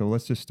impact. So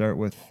let's just start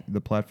with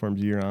the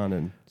platforms you're on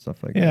and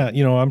stuff like that.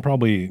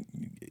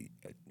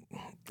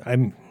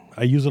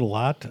 I use it a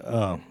lot.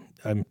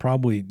 I'm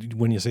probably,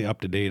 when you say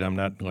up to date, I'm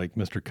not like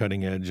Mr.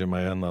 Cutting Edge. Am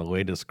I on the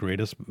latest,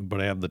 greatest? But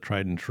I have the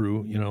tried and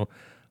true.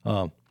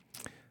 I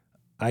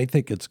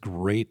think it's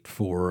great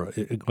for,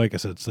 like I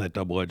said, it's that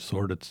double-edged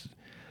sword.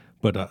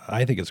 But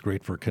I think it's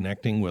great for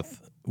connecting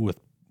with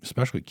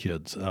especially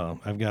kids.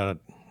 I've got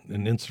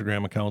an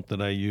Instagram account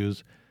that I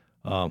use,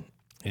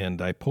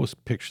 and I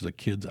post pictures of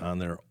kids on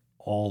there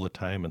all the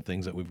time and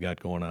things that we've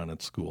got going on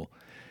at school.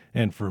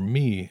 And for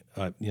me,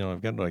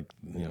 I've got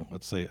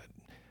let's say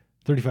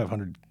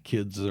 3,500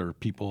 kids or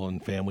people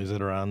and families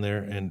that are on there.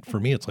 And for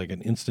me, it's like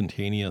an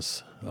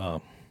instantaneous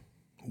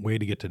way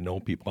to get to know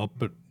people.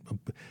 But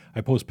I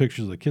post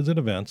pictures of the kids at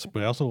events,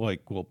 but I also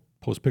will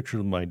post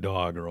pictures of my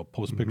dog, or I'll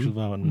post pictures of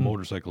them on a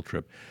motorcycle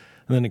trip.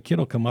 And then a kid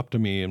will come up to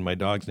me, and my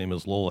dog's name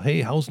is Lola.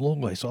 Hey, how's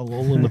Lola? I saw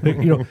Lola in the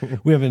picture.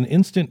 We have an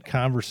instant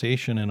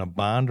conversation and a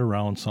bond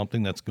around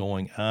something that's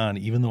going on,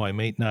 even though I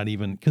may not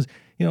even, because,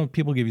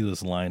 people give you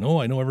this line, oh,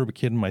 I know every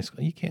kid in my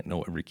school. You can't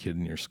know every kid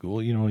in your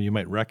school. You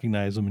might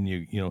recognize them, and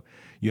you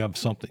have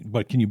something,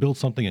 but can you build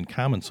something in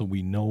common so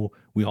we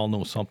all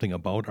know something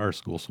about our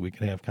school so we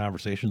can have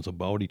conversations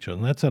about each other?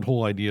 And that's that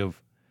whole idea of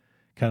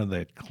kind of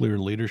that clear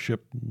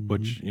leadership,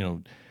 which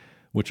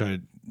I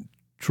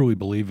truly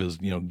believe is,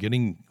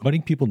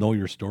 letting people know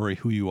your story,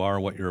 who you are,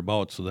 what you're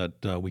about, so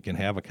that we can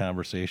have a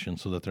conversation,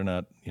 so that they're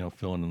not,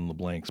 filling in the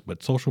blanks.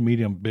 But social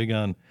media, I'm big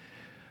on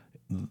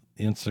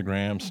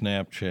Instagram,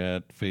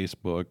 Snapchat,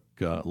 Facebook,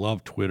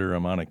 love Twitter.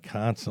 I'm on it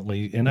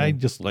constantly, and I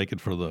just like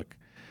it for the,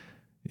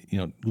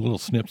 little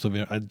snips of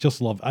it.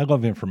 I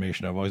love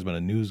information. I've always been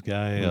a news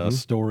guy,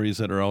 stories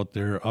that are out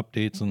there,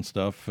 updates and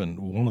stuff. And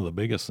one of the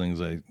biggest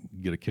things I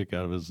get a kick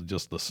out of is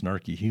just the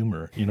snarky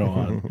humor,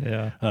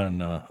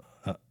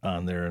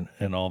 on there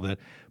and all that.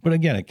 But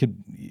again,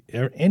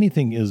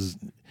 anything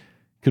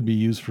could be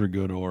used for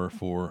good or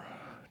for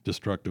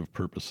destructive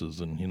purposes.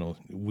 And,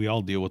 we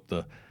all deal with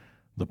the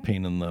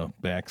pain in the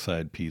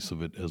backside piece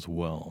of it as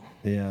well.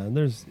 Yeah, and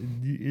there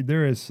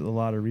is a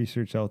lot of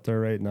research out there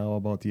right now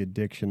about the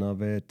addiction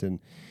of it, and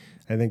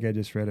I think I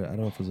just read it. I don't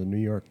know if it was a New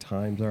York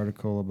Times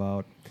article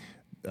about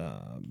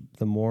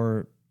the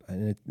more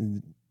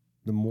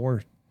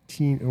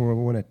teen, or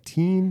when a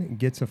teen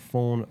gets a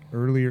phone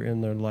earlier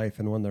in their life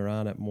and when they're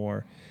on it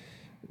more,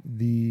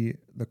 the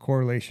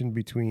correlation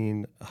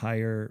between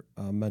higher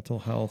mental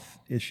health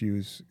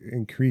issues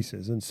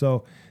increases. And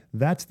so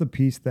that's the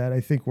piece that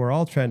I think we're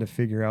all trying to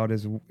figure out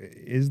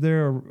is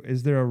there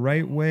a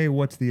right way?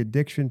 What's the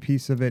addiction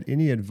piece of it?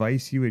 Any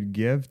advice you would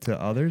give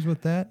to others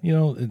with that?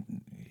 You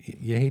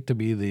hate to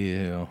be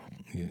the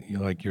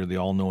you're the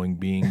all-knowing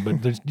being,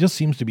 but there just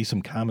seems to be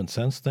some common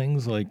sense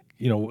things like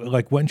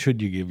when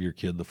should you give your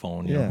kid the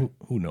phone?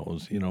 Who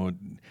knows?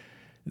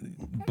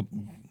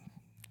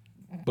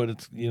 But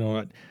it's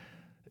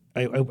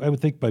I would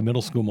think by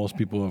middle school most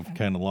people have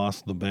kind of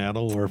lost the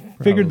battle or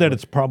figured that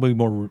it's probably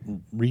more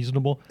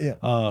reasonable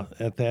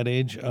at that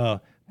age.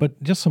 But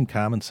But just some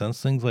common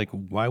sense things like,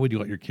 why would you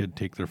let your kid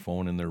take their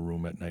phone in their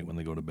room at night when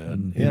they go to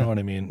bed? You know what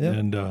I mean? Yeah.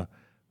 And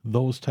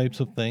those types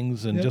of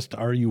things. And just,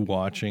 are you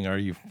watching? Are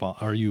you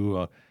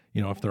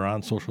if they're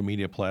on social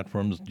media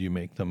platforms, do you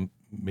make them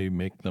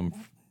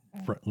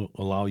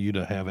allow you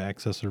to have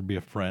access or be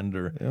a friend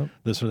or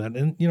this or that?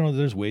 And,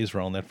 there's ways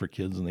around that for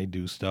kids, and they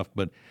do stuff.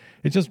 But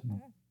it's just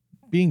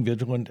being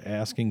vigilant,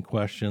 asking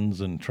questions,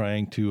 and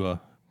trying to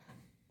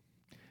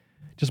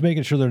just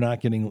making sure they're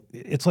not getting.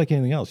 It's like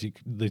anything else.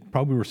 They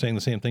probably were saying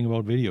the same thing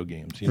about video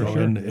games, Sure.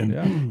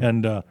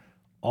 and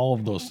all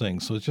of those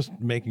things. So it's just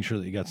making sure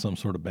that you got some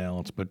sort of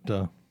balance. But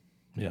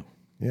yeah,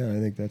 I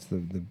think that's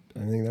the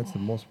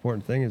most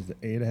important thing is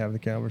to have the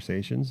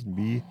conversations, and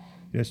B,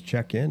 just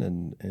check in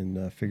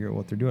and figure out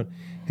what they're doing.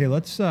 Hey,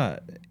 let's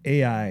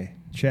AI,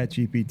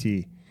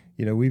 ChatGPT.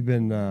 We've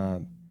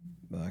been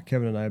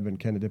Kevin and I have been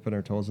kind of dipping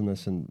our toes in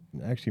this, and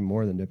actually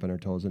more than dipping our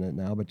toes in it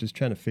now, but just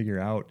trying to figure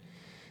out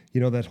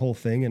that whole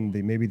thing and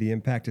maybe the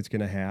impact it's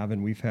going to have.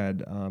 And we've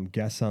had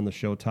guests on the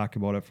show talk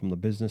about it from the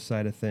business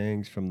side of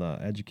things, from the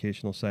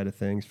educational side of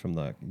things, from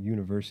the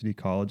university,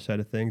 college side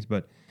of things.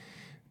 But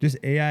just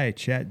AI,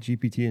 Chat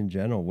GPT in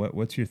general,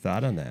 what's your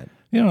thought on that?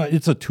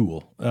 It's a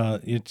tool.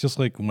 It's just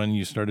like when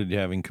you started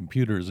having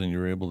computers and you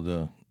were able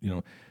to,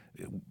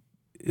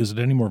 is it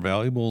any more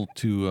valuable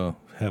to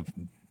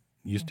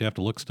used to have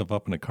to look stuff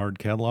up in a card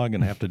catalog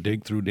and have to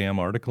dig through damn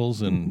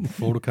articles and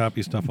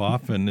photocopy stuff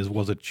off? And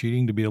was it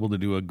cheating to be able to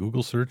do a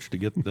Google search to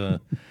get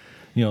the,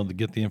 to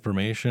get the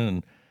information?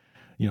 And,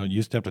 you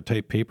used to have to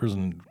type papers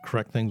and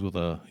correct things with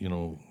a,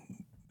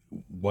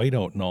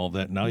 whiteout and all of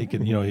that. Now you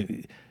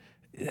can,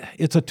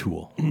 it's a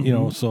tool,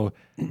 so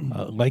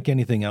like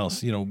anything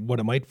else, what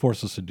it might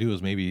force us to do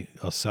is maybe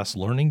assess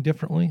learning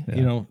differently,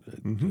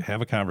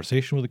 have a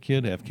conversation with a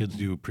kid, have kids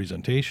do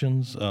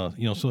presentations,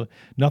 so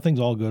nothing's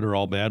all good or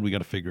all bad. We got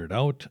to figure it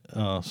out.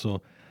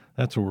 So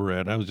that's where we're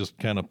at. I was just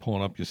kind of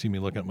pulling up, you see me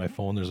looking at my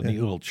phone. There's a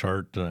neat little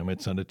chart, and I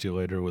might send it to you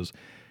later. It was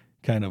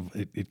kind of,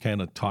 it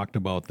kind of talked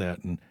about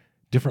that and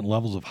different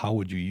levels of how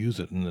would you use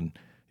it. And then,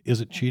 is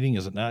it cheating?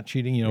 Is it not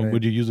cheating? Right.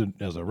 Would you use it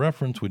as a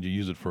reference? Would you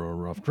use it for a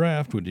rough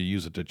draft? Would you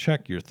use it to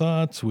check your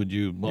thoughts? Would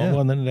you,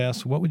 and then it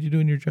asks, what would you do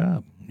in your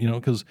job?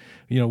 Because,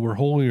 we're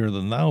holier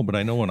than thou, but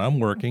I know when I'm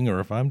working or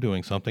if I'm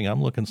doing something,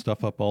 I'm looking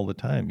stuff up all the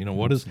time.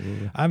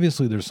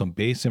 Obviously there's some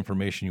base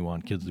information you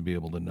want kids to be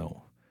able to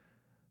know,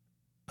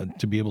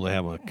 to be able to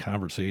have a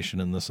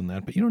conversation and this and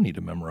that, but you don't need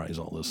to memorize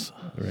all this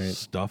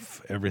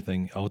stuff,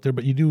 everything out there,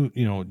 but you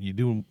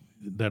do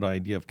that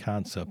idea of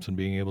concepts and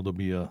being able to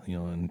be an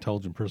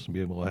intelligent person,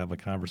 be able to have a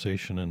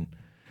conversation and,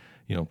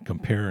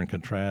 compare and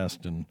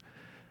contrast and,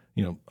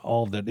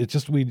 all of that. It's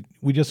just, we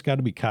just got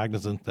to be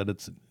cognizant that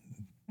it's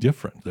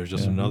different. There's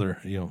just another,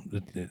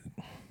 And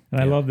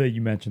I love that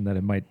you mentioned that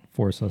it might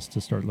force us to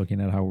start looking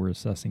at how we're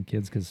assessing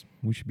kids, because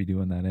we should be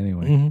doing that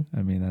anyway. Mm-hmm.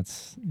 I mean,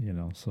 that's,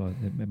 so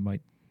it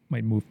might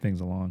move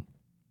things along.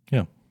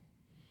 Yeah.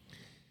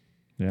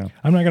 Yeah,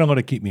 I'm not going to let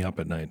it keep me up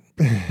at night.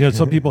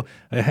 Some people,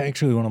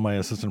 actually, one of my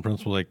assistant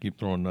principals, I keep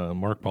throwing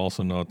Mark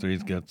Paulson out there.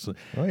 He's got,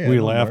 we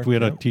laughed. Mark, we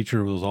had a teacher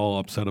who was all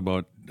upset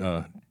about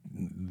the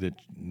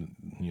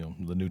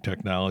new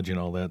technology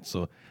and all that.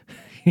 So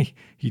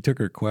he took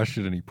her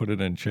question and he put it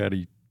in chat. How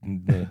do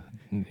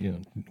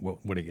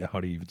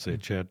you even say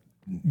it? Chat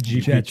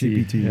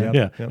GPT.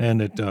 Yep. And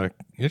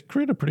it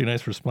created a pretty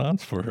nice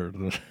response for her.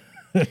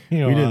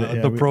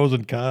 The pros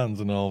and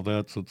cons and all of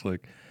that. So it's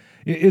like,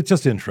 it's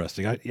just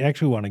interesting. I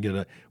actually want to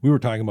get we were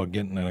talking about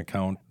getting an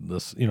account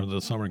this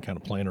summer and kind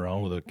of playing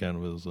around with it kind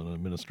of as an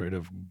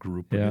administrative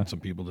group and get some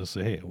people to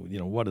say, hey,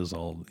 what is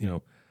all,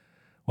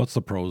 what's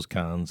the pros,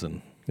 cons,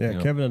 and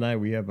Kevin and I,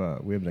 we have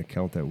an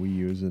account that we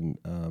use, and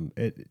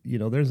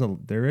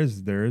there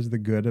is the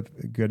good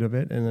of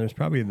it, and there's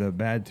probably the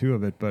bad too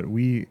of it, but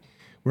we're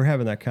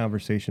having that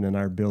conversation in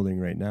our building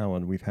right now,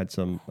 and we've had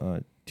some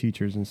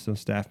teachers and some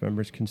staff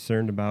members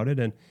concerned about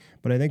it,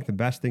 but I think the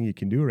best thing you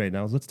can do right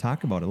now is let's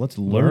talk about it. Let's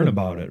learn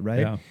about it,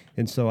 right? Yeah.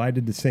 And so I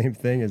did the same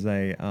thing as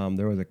there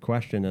was a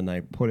question and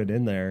I put it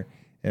in there,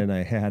 and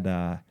I had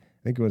I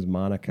think it was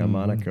Monica. Mm-hmm.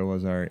 Monica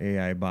was our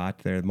AI bot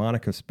there.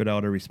 Monica spit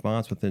out a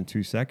response within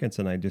 2 seconds,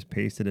 and I just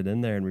pasted it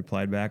in there and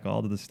replied back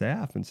all to the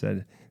staff and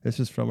said, "This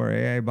is from our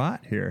AI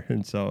bot here."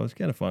 And so it was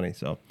kind of funny.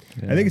 So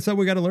I think it's something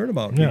we got to learn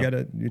about.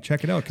 Yeah. You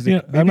check it out because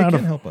it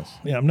can help us.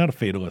 Yeah, I'm not a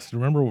fatalist.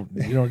 Remember,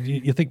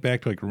 you think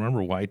back to remember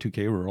Y2K?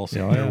 We were all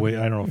sitting there.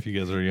 I don't know if you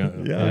guys are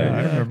young.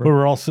 I remember. We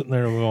were all sitting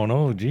there going,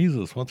 "Oh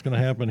Jesus, what's going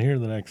to happen here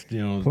the next?"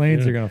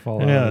 Planes are going to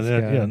fall out.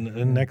 Yeah. And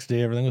the next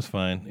day everything was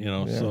fine.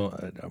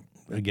 So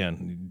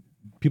again.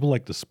 People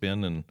like to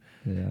spin, and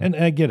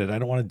I get it. I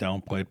don't want to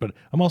downplay it, but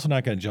I'm also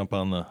not going to jump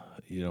on the,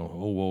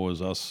 woe is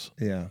us.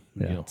 Yeah.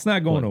 It's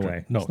not going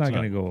away. No, it's not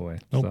going to go away.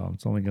 Nope. So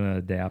it's only going to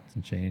adapt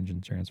and change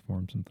and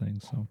transform some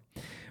things. So,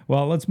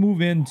 well, let's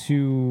move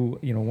into,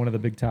 one of the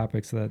big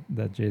topics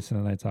that Jason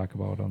and I talk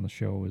about on the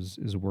show is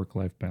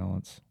work-life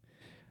balance.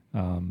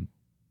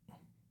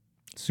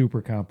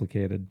 Super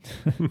complicated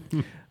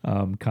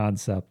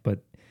concept, but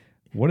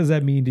What does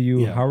that mean to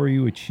you? Yeah. How are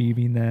you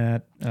achieving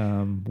that?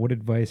 What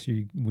advice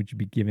would you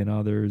be giving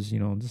others?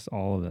 Just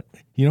all of it.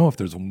 If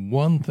there's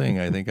one thing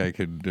I think I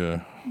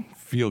could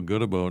feel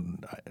good about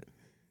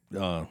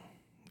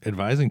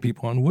advising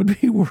people on would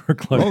be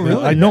work life. Oh,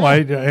 really? I know. I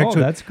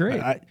actually. that's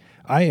great.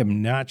 I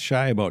am not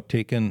shy about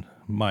taking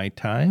my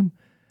time,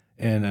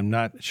 and I'm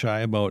not shy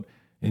about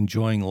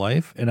enjoying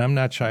life, and I'm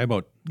not shy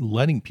about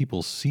letting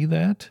people see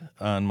that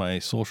on my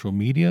social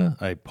media.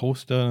 I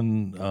post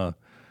on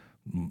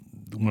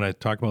when I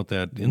talk about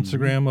that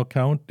Instagram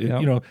account.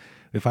 Yep.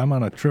 If I'm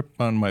on a trip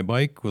on my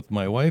bike with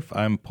my wife,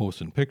 I'm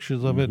posting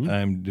pictures of it.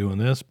 I'm doing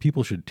this.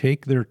 People should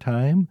take their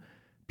time.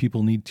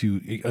 People need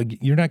to.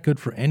 You're not good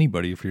for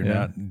anybody if you're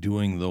not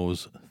doing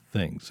those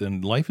things,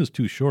 and life is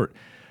too short.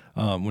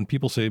 When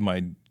people say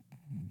my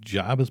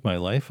job is my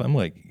life, I'm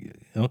like,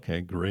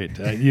 okay, great.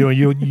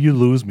 You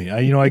lose me.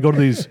 I go to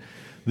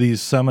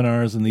these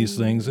seminars and these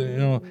things.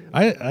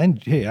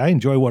 I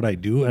enjoy what I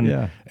do,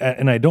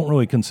 and I don't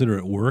really consider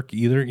it work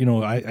either.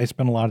 I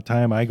spend a lot of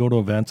time. I go to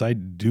events.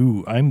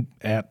 I'm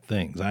at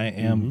things. I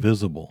am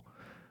visible,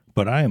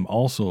 but I am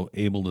also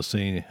able to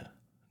say,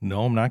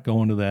 no, I'm not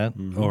going to that.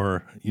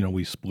 Or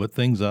we split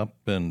things up,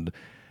 and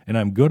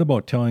I'm good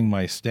about telling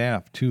my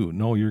staff too.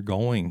 No, you're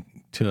going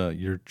to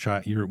your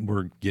child.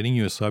 We're getting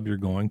you a sub. You're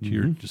going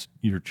to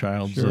your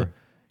child's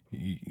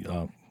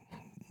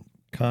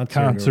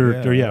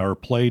concert or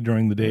play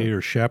during the day, or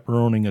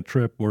chaperoning a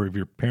trip, or if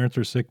your parents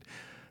are sick,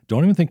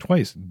 don't even think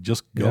twice.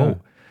 Just go. Yeah.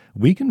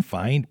 We can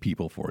find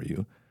people for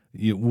you.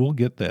 We'll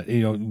get that.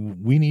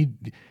 We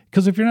need,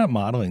 because if you're not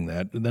modeling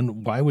that,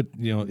 then why would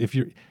if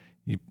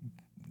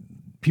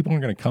people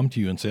aren't going to come to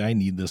you and say, I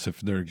need this,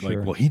 if they're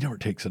like, well, he never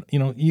takes it.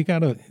 You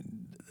gotta.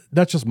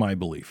 That's just my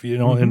belief.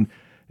 And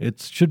it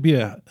should be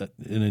an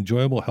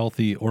enjoyable,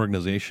 healthy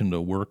organization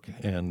to work,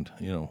 and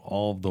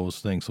all of those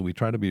things. So we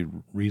try to be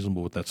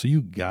reasonable with that. So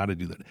you got to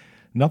do that.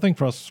 Nothing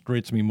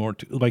frustrates me more,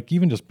 like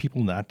even just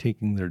people not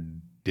taking their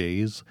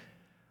days.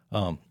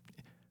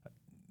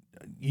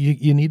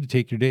 You need to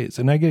take your days,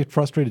 and I get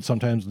frustrated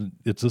sometimes.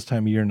 It's this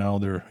time of year now.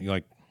 They're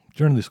like,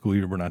 during the school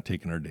year, we're not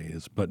taking our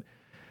days, but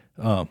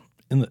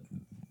in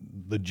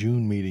the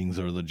June meetings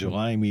or the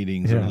July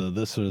meetings or the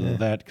this or the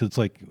that, because it's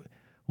like,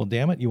 well,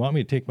 damn it, you want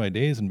me to take my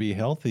days and be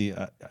healthy?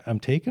 I'm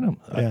taking them.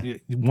 Yeah.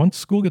 Once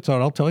school gets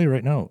out, I'll tell you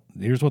right now,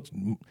 here's what's...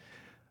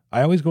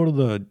 I always go to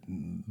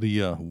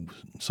the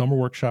summer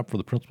workshop for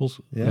the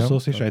Principals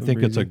Association. I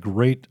think it's a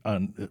great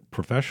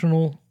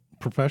professionally.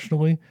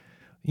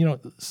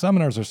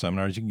 Seminars are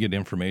seminars. You can get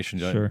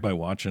information by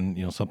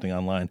watching something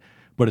online.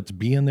 But it's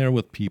being there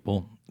with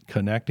people,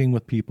 connecting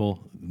with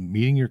people,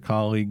 meeting your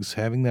colleagues,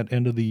 having that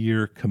end of the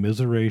year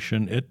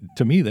commiseration.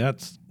 To me,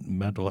 that's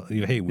mental.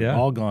 Hey, we've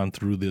all gone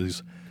through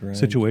these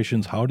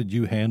situations. How did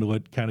you handle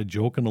it? Kind of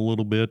joking a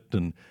little bit,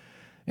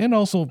 and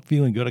also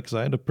feeling good, because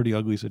I had a pretty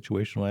ugly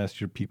situation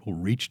last year. People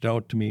reached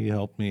out to me,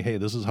 helped me. Hey,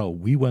 this is how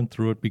we went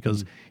through it,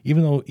 because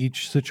even though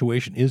each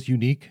situation is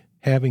unique,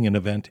 having an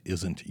event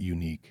isn't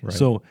unique. Right.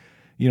 So,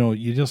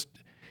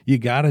 you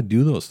got to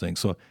do those things.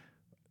 So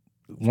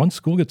once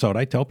school gets out,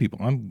 I tell people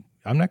I'm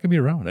not going to be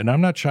around, and I'm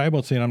not shy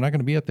about saying I'm not going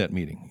to be at that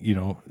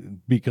meeting,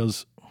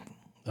 because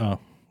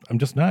I'm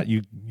just not.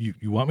 You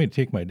want me to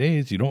take my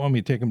days. You don't want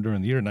me to take them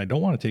during the year, and I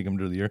don't want to take them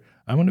during the year.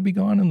 I'm going to be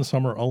gone in the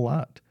summer a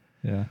lot.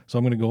 Yeah. So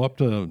I'm going to go up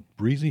to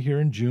Breezy here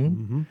in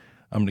June.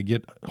 I'm going to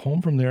get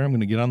home from there. I'm going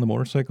to get on the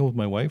motorcycle with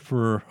my wife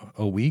for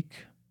a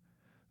week.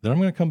 Then I'm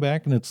going to come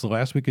back, and it's the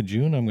last week of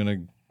June. I'm going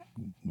to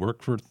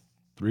work for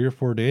 3 or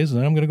 4 days, and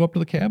then I'm going to go up to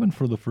the cabin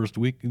for the first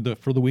week,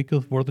 for the week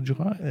of the 4th of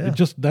July. Yeah.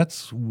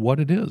 That's what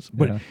it is.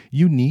 But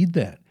you need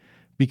that,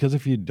 because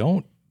if you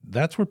don't,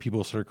 that's where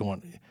people start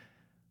going,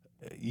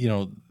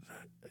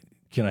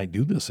 can I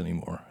do this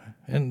anymore?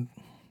 And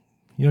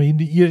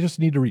you just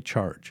need to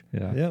recharge.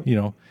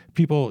 Yeah.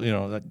 People,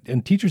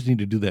 and teachers need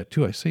to do that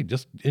too. I say,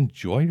 just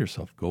enjoy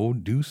yourself. Go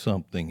do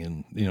something,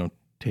 and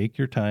take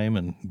your time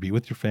and be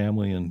with your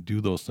family and do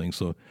those things.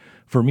 So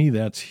for me,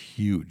 that's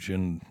huge,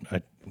 and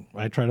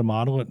I try to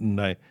model it, and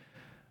I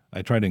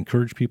try to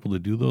encourage people to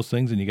do those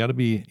things. And you got to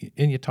be,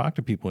 and you talk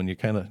to people, and you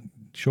kind of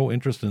show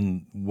interest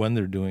in when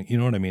they're doing. You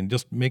know what I mean?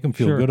 Just make them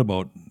feel good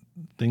about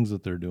things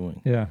that they're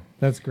doing. Yeah,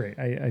 that's great.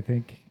 I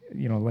think.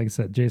 Like I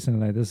said, Jason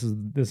and I, this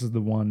is the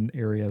one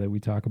area that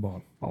we talk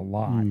about a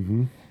lot,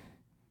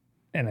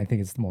 and I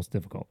think it's the most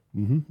difficult.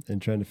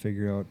 And trying to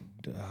figure out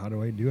how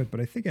do I do it. But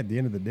I think at the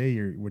end of the day,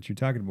 what you're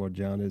talking about,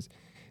 John, is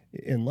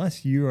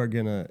unless you are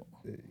gonna,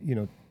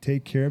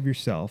 take care of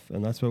yourself,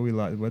 and that's what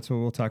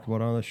we'll talk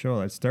about on the show.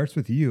 It starts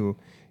with you.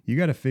 You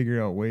got to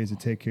figure out ways to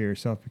take care of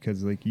yourself,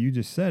 because, like you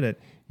just said it,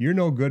 you're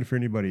no good for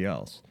anybody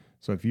else.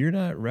 So if you're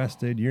not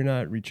rested, you're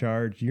not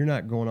recharged, you're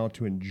not going out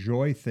to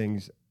enjoy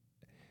things,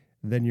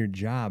 then your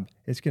job,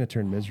 it's going to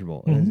turn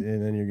miserable, and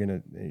then you're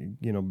going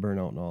to, burn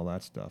out and all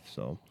that stuff.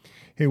 So,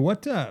 hey,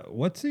 what's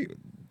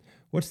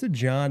the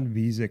John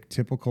Bezek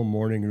typical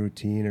morning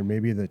routine, or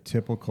maybe the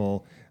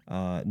typical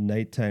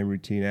nighttime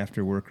routine,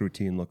 after work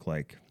routine look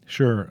like?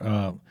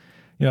 Sure.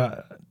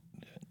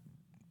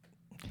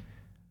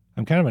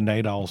 I'm kind of a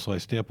night owl, so I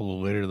stay up a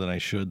little later than I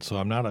should. So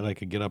I'm not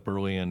like a get up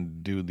early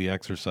and do the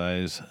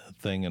exercise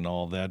thing and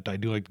all that. I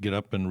do like to get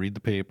up and read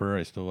the paper.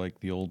 I still like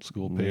the old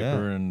school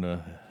paper, and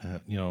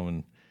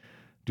and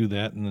do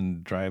that, and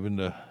then drive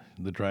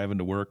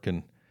into work.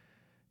 And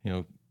you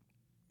know,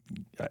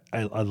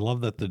 I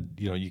love that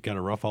you got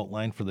a rough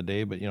outline for the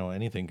day, but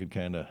anything could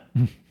kind of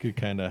could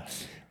kind of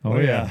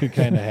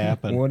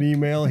happen. One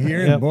email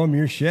here, Yep. and boom,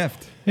 your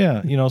shift.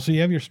 Yeah, so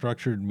you have your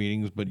structured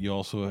meetings, but you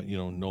also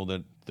know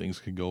that things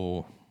could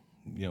go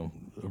a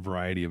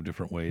variety of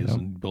different ways,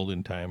 and build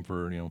in time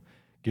for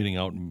getting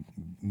out and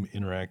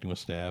interacting with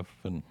staff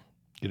and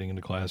getting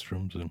into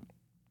classrooms. And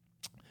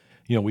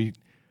we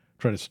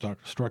try to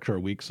structure our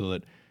week so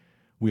that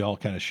we all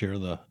kind of share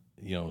the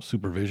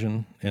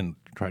supervision and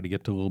try to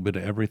get to a little bit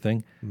of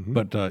everything.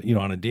 But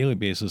on a daily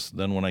basis,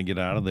 then when I get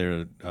out of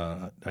there,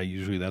 I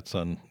usually, that's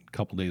on a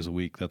couple days a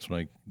week. That's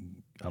when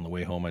on the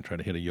way home, I try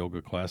to hit a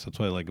yoga class. That's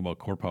what I like about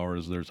Core Power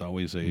is there's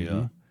always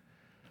a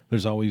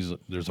there's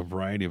a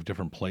variety of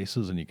different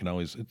places, and you can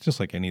always, it's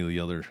just like any of the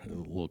other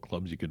little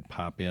clubs you could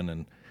pop in.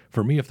 And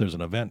for me, if there's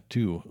an event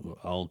too,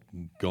 I'll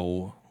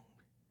go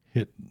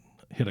hit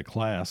a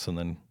class and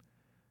then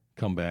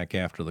come back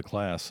after the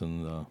class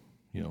and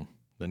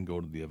then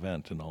go to the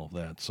event and all of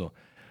that. So,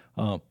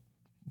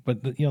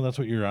 but that's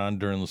what you're on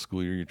during the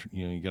school year.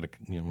 You got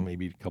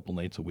maybe a couple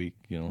nights a week.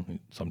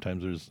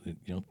 Sometimes there's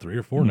 3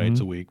 or 4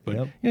 nights a week,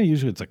 but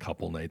usually it's a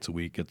couple nights a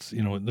week. It's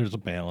there's a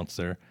balance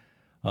there.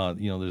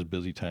 There's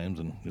busy times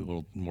and a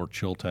little more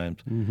chill times.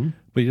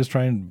 But you just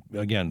try and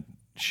again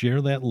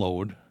share that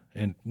load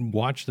and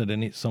watch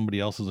that somebody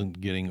else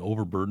isn't getting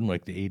overburdened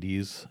like the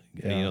ADs.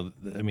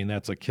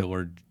 That's a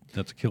killer.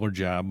 That's a killer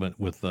job, but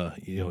with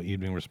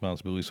evening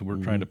responsibility. So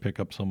we're trying to pick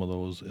up some of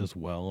those as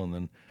well,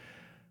 and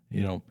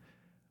then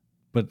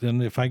But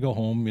then if I go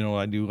home,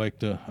 I do like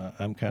to.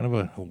 I'm kind of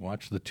a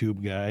watch the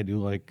tube guy. I do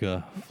like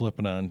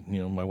flipping on.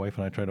 My wife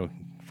and I try to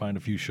find a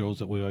few shows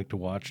that we like to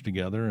watch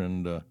together,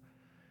 and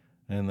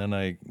then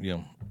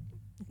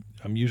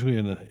I'm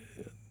usually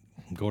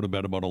go to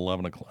bed about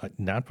 11 o'clock.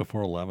 Not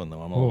before 11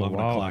 though. I'm an 11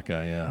 o'clock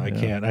guy. Yeah, I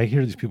can't. I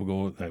hear these people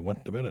go, I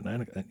went to bed at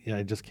 9 o'clock. Yeah,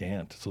 I just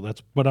can't. So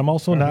that's. But I'm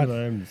also not.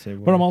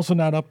 But I'm also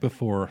not up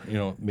before.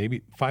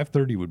 Maybe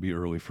 5:30 would be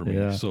early for me.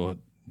 Yeah. So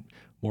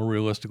more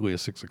realistically, a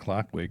 6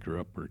 o'clock waker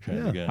upper kind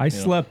of guy. I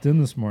slept in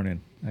this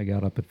morning. I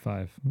got up at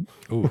 5.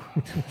 Oh,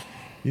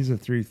 He's a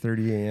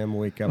 3:30 a.m.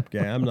 wake up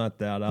guy. I'm not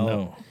that.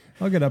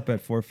 I'll get up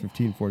at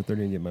 4:15, 4:30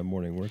 and get my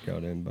morning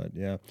workout in. But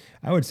yeah,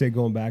 I would say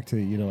going back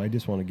to, I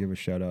just want to give a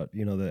shout out,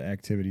 the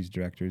activities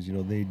directors,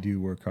 they do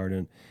work hard.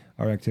 And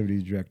our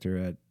activities director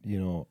at,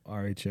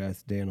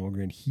 RHS, Dan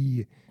Ogren,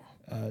 he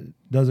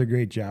does a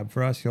great job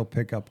for us. He'll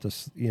pick up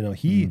this,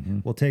 he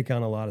will take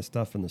on a lot of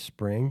stuff in the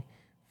spring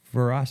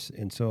for us.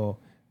 And so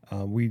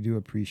we do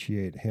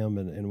appreciate him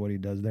and what he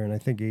does there. And I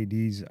think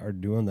ADs are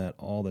doing that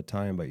all the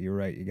time, but you're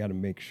right. You got to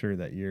make sure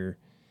that you're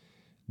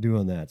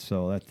doing that.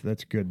 So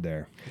that's good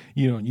there.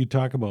 You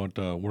talk about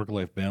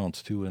work-life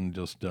balance too, and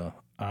just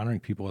honoring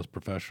people as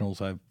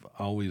professionals. I've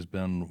always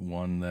been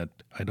one that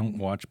I don't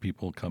watch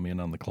people come in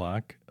on the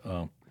clock.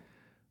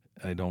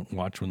 I don't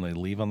watch when they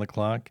leave on the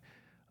clock.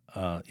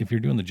 If you're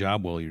doing the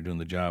job well, you're doing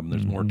the job, and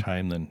there's more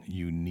time than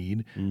you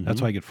need.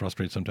 That's why I get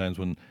frustrated sometimes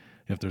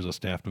if there's a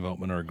staff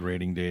development or a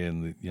grading day,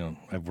 and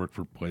I've worked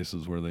for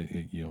places where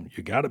they you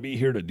got to be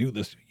here to do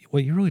this.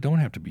 Well, you really don't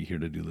have to be here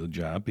to do the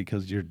job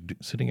because you're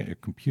sitting at your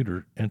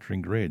computer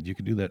entering grades. You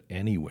can do that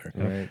anywhere.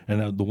 Right.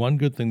 And the one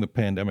good thing the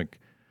pandemic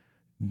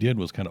did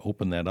was kind of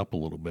open that up a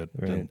little bit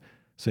and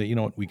say,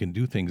 we can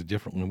do things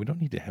differently. We don't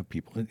need to have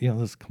people,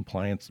 this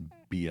compliance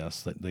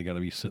BS that they got to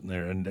be sitting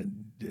there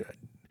and.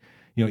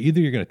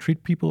 Either you're going to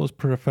treat people as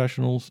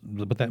professionals,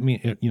 but that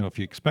means, if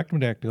you expect them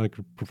to act like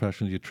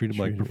professionals, you treat them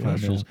like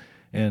professionals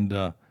and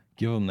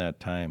give them that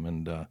time.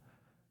 And,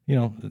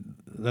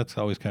 that's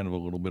always kind of a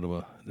little bit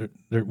of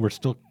we're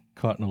still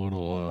caught in a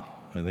little,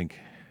 I think,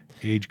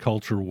 age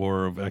culture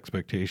war of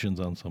expectations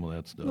on some of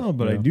that stuff. No,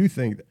 but I do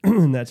think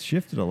that's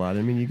shifted a lot.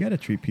 I mean, you got to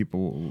treat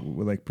people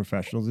like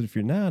professionals. And if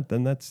you're not,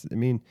 then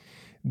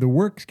the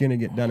work's going to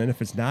get done. And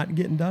if it's not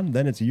getting done,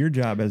 then it's your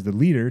job as the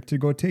leader to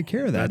go take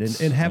care of that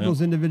and have those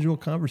individual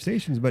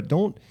conversations. But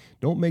don't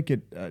make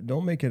it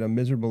a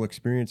miserable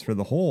experience for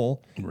the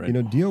whole.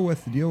 Right. Deal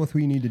with who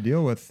you need to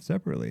deal with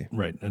separately.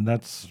 Right. And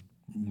that's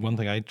one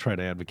thing I try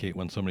to advocate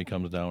when somebody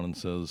comes down and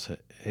says,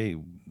 hey,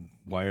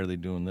 why are they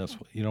doing this?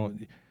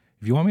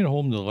 If you want me to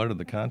hold them to the letter of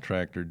the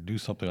contract or do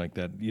something like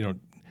that,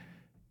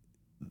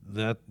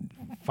 that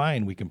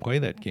fine, we can play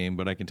that game.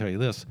 But I can tell you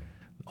this,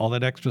 all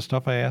that extra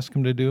stuff I ask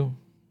them to do,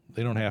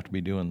 they don't have to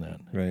be doing that.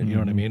 Right. You know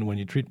what I mean? When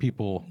you treat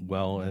people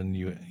well and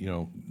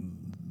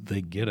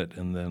they get it,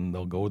 and then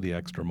they'll go the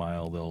extra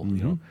mile.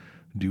 They'll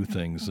do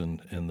things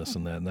and this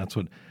and that, and that's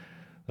what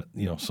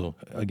So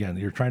again,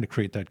 you're trying to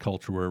create that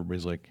culture where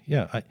everybody's like,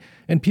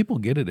 and people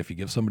get it if you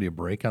give somebody a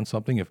break on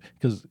something.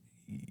 Because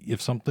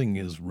if something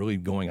is really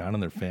going on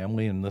in their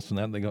family and this and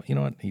that, they go, you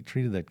know what, he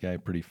treated that guy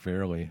pretty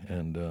fairly,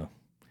 and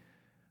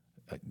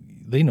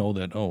they know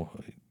that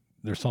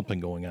there's something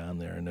going on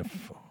there, and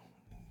if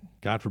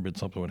God forbid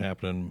something would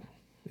happen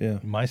Yeah.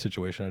 in my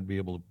situation, I'd be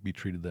able to be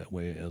treated that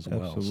way as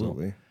well.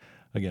 Absolutely. So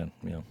again,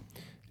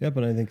 Yeah,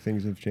 but I think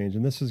things have changed,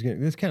 and this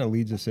kind of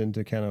leads us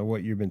into kind of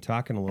what you've been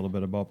talking a little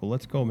bit about. But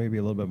let's go maybe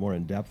a little bit more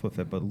in depth with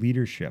it. But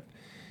leadership,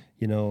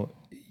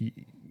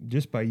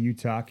 just by you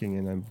talking,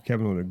 and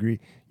Kevin would agree,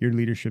 your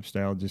leadership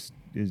style just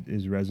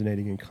is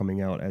resonating and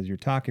coming out as you're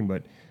talking.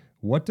 But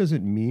what does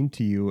it mean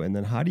to you, and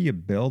then how do you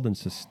build and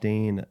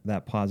sustain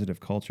that positive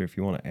culture? If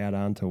you want to add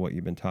on to what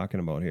you've been talking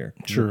about here.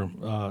 Sure.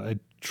 I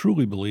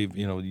truly believe,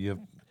 you have,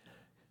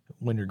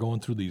 when you're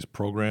going through these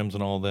programs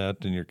and all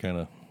that, and you're kind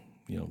of,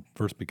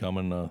 first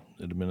becoming an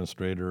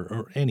administrator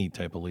or any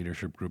type of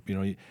leadership group,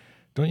 I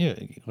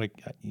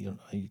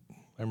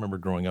remember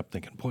growing up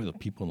thinking, boy, the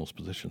people in those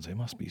positions, they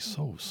must be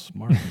so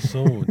smart and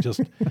so just,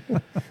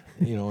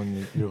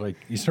 and you're like,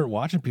 you start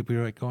watching people,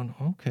 you're like going,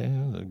 okay,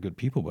 they're good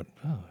people, but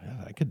yeah,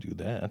 I could do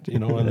that,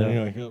 and then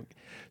you're like, oh.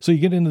 So you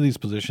get into these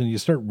positions, you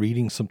start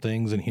reading some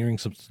things and hearing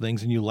some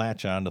things, and you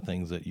latch on to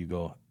things that you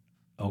go,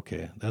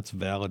 okay, that's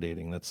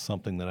validating. That's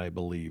something that I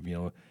believe,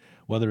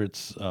 whether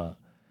it's,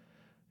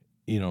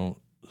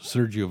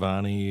 Sir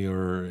Giovanni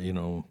or,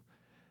 you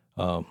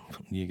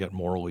got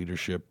moral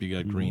leadership, you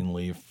got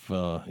Greenleaf,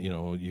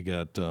 you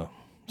got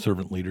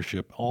servant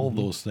leadership, all of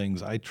those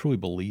things. I truly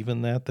believe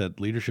in that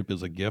leadership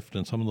is a gift.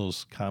 And some of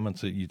those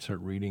comments that you start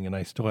reading, and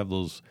I still have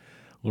those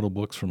little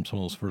books from some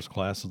of those first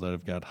classes that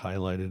I've got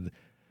highlighted,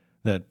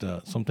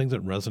 that some things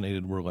that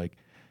resonated were like,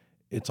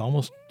 it's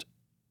a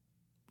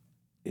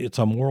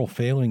moral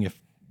failing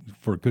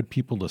for good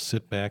people to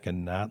sit back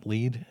and not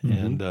lead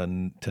and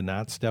to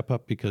not step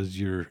up because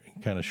you're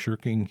kind of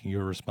shirking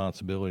your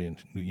responsibility. And,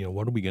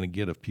 what are we going to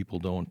get if people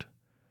don't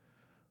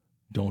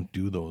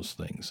do those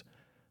things?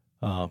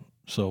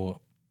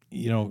 So,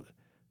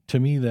 to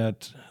me,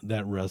 that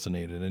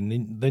resonated.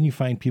 And then you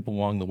find people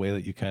along the way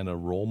that you kind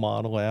of role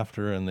model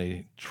after, and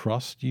they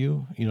trust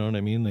you. You know what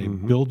I mean? They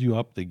build you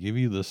up. They give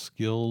you the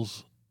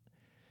skills,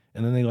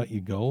 and then they let you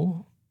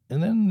go.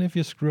 And then if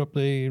you screw up,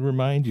 they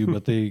remind you,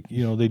 but they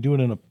do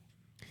it in a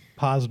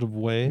positive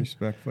way.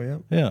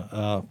 Respectful,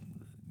 yeah.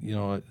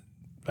 Yeah.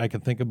 I can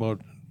think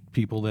about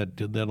people that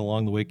did that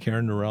along the way.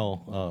 Karen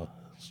Norrell,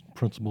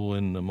 principal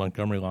in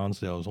Montgomery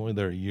Lonsdale, I was only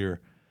there a year.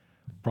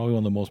 Probably one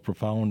of the most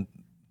profound,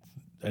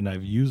 and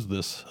I've used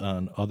this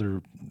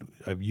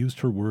I've used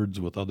her words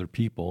with other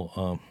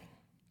people.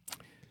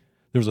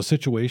 There was a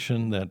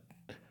situation that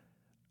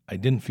I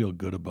didn't feel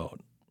good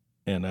about,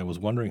 and I was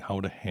wondering how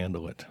to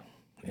handle it.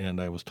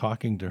 And I was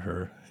talking to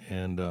her,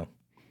 and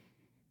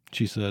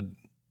she said,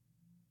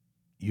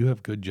 "You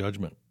have good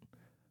judgment.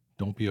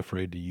 Don't be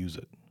afraid to use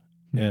it."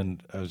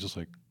 And I was just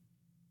like,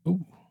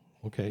 "Oh,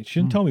 okay." She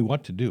didn't tell me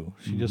what to do.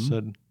 She just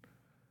said,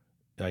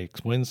 I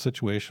explained the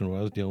situation, what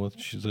I was dealing with.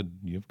 She said,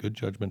 "You have good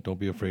judgment. Don't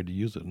be afraid to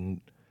use it."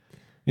 And,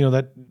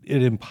 that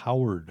it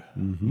empowered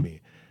me.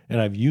 And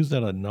I've used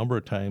that a number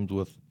of times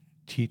with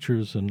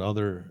teachers and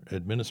other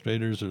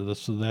administrators or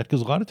this or that,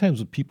 because a lot of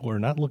times people are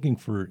not looking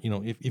for,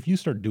 if you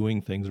start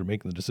doing things or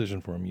making the decision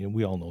for them,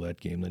 we all know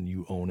that game, then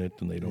you own it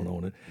and they don't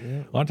own it. Yeah.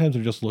 A lot of times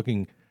they're just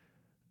looking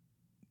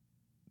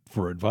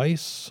for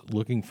advice,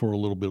 looking for a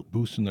little bit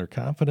boost in their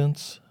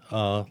confidence,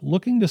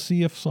 looking to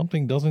see if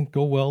something doesn't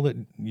go well, that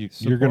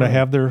you're going to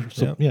have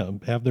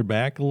have their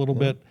back a little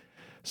bit.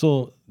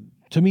 So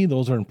to me,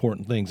 those are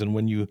important things. And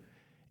when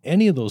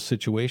any of those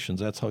situations,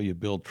 that's how you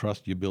build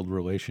trust, you build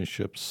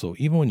relationships. So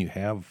even when you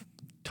have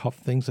tough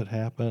things that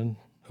happen,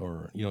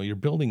 or you're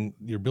building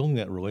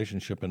that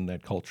relationship and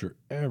that culture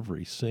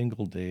every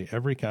single day,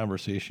 every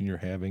conversation you're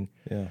having,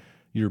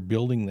 you're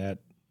building that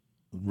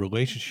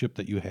relationship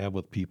that you have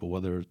with people,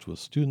 whether it's with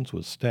students,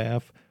 with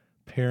staff,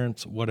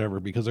 parents, whatever,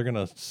 because they're going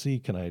to see,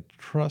 can I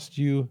trust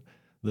you,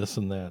 this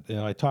and that. And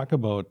I talk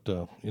about,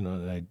 and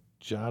I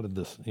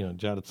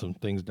jotted some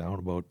things down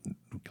about,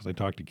 because I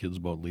talk to kids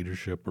about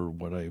leadership or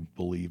what I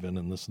believe in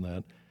and this and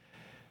that.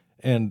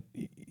 And,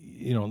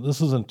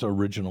 this isn't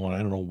original, and I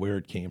don't know where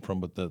it came from,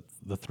 but the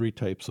 3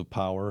 types of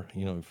power,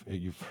 if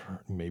you've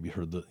maybe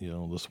heard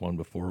this one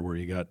before, where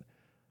you got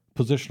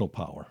positional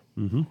power.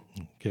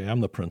 Okay, I'm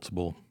the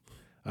principal.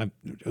 I'm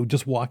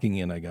just walking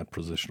in, I got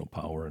positional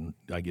power, and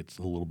I get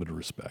a little bit of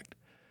respect.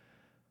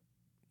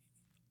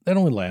 That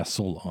only lasts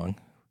so long,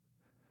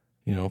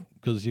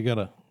 because you got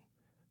to,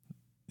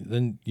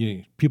 then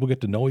people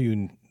get to know you,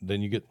 and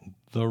then you get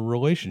the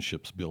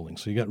relationships building.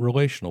 So you got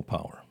relational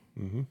power.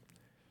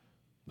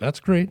 That's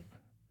great.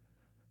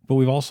 But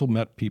we've also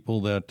met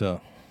people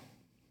that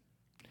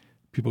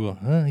people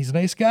go, he's a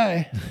nice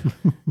guy.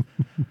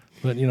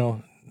 But,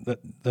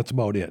 that's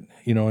about it.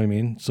 You know what I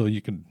mean? So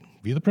you can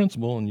be the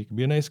principal and you can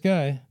be a nice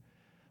guy,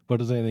 but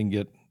does anything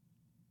get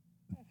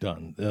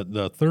done?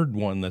 The third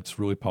one that's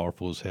really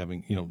powerful is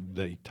having,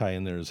 that you tie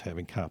in there, is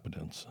having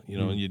competence.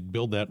 And you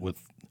build that with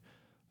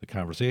the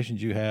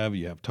conversations you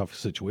have tough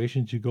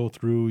situations you go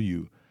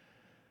through,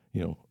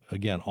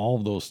 again, all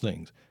of those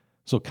things.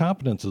 So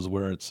competence is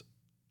where it's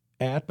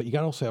at, but you got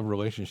to also have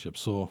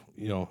relationships. So,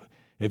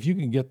 if you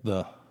can get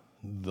the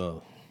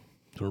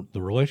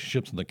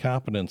relationships and the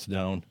competence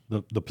down,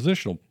 the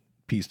positional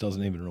piece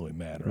doesn't even really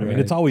matter. I mean, Right.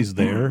 it's always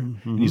there,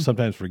 and you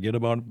sometimes forget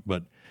about it,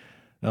 but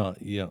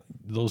yeah,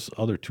 those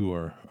other two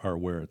are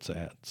where it's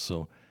at.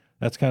 So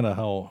that's kind of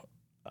how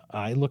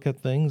I look at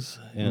things,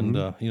 and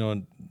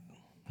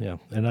yeah,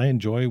 and I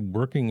enjoy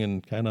working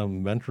and kind of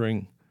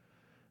mentoring,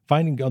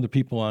 finding other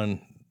people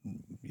on.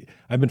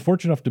 I've been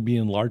fortunate enough to be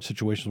in large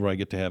situations where I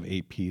get to have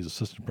APs,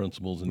 assistant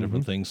principals, and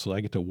different things. So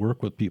I get to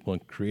work with people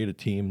and create a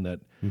team that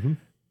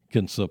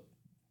can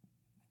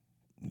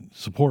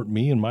support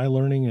me in my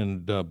learning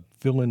and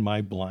fill in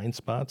my blind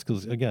spots.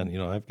 Because again,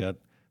 I've got,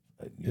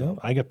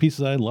 I got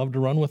pieces I love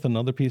to run with, and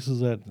other pieces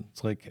that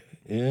it's like,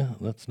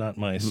 that's not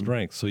my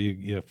strength. So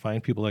you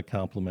find people that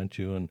complement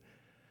you,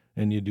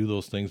 and you do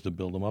those things to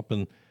build them up.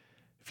 And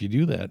if you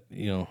do that,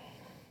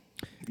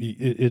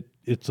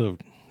 it's a.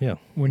 Yeah.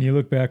 When you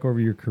look back over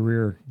your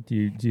career, do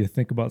you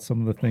think about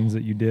some of the things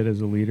that you did as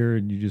a leader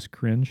and you just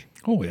cringe?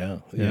 Oh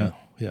yeah.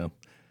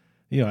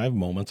 I have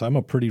moments. I'm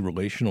a pretty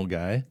relational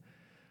guy.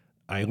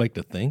 I like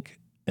to think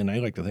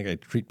I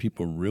treat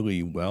people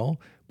really well.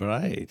 But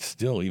I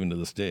still, even to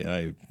this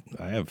day,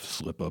 I have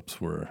slip ups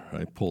where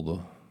I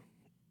pull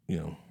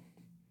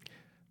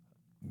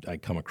I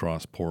come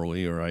across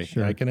poorly, or I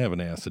can have an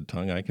acid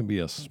tongue. I can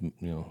be I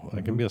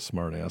can be a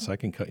smart ass. I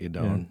can cut you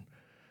down. Yeah.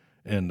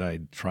 And I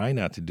try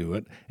not to do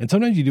it. And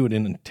sometimes you do it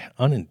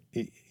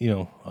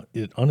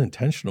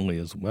unintentionally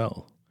as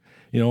well.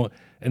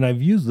 And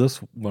I've used this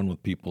one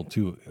with people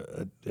too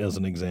as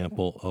an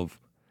example of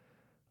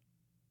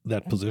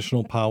that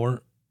positional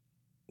power.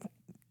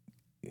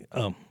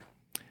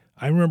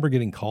 I remember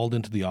getting called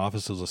into the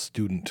office as a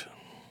student,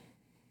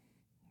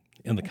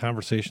 and the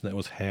conversation that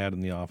was had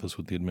in the office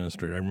with the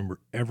administrator. I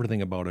remember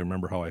everything about it. I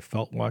remember how I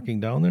felt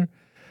walking down there.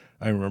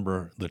 I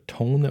remember the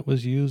tone that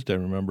was used. I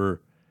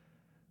remember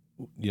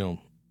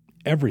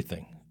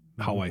everything,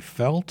 how I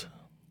felt,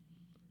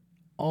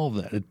 all of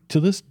that. To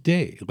this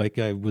day, like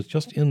I was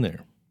just in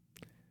there,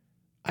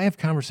 I have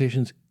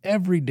conversations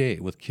every day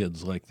with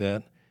kids like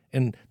that,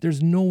 and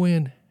there's no way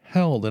in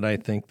hell that I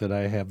think that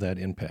I have that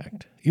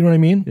impact. You know what I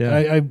mean?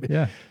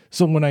 Yeah.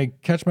 So when I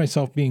catch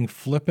myself being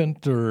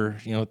flippant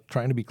or,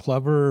 trying to be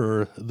clever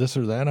or this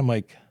or that, I'm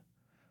like,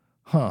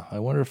 I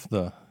wonder if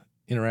the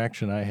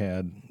interaction I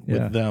had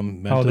with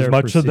them meant as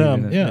much to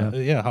them.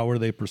 How are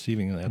they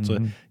perceiving that? So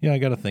I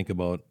got to think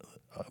about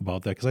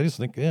that, because I just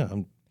think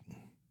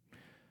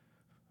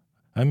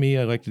I'm me.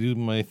 I like to do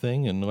my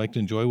thing and I like to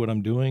enjoy what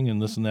I'm doing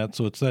and this and that.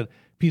 So it's that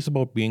piece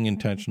about being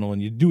intentional,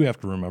 and you do have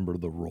to remember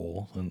the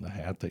role and the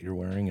hat that you're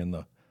wearing and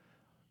that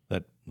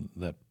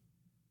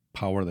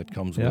power that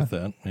comes with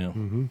that.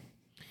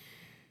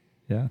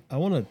 Yeah. I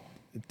want to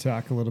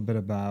talk a little bit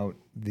about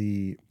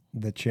the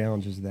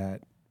challenges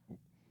that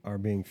are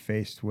being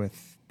faced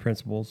with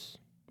principals,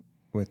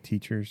 with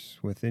teachers,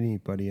 with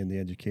anybody in the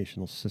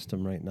educational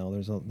system right now.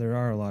 There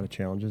are a lot of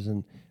challenges,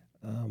 and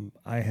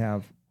I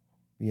have,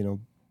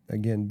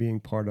 again, being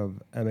part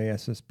of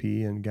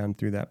MASSP and gone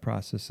through that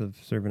process of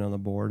serving on the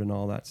board and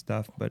all that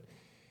stuff, but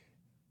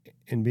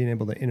in being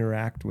able to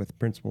interact with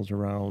principals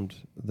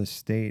around the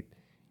state,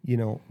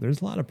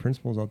 there's a lot of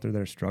principals out there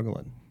that are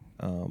struggling.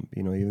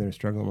 Either they're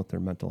struggling with their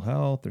mental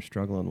health, they're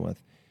struggling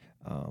with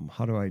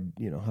how do I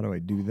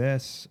do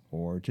this,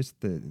 or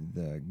just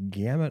the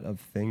gamut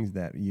of things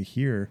that you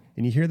hear,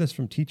 and you hear this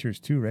from teachers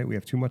too, right? We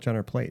have too much on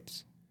our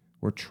plates.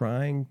 We're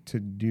trying to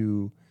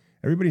do.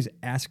 Everybody's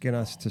asking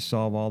us to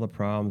solve all the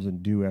problems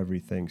and do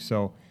everything.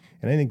 So,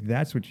 and I think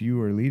that's what you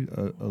were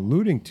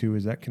alluding to,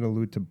 is that can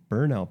allude to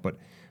burnout. But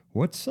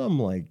what's some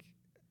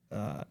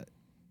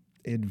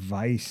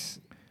advice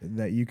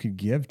that you could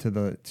give to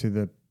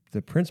the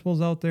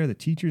principals out there, the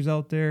teachers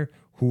out there,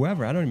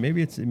 whoever? I don't know.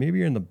 Maybe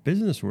you're in the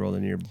business world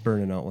and you're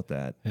burning out with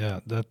that. Yeah,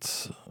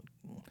 that's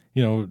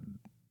probably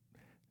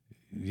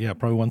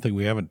one thing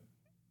we haven't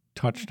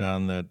touched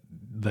on, that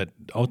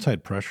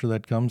outside pressure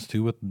that comes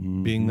too with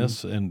being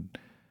this. And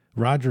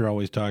Roger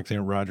always talks.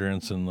 Roger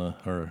Ensign,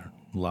 our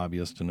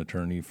lobbyist and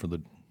attorney for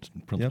the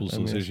Principals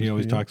Association, he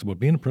always talks about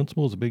being a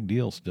principal is a big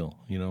deal still.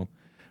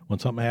 When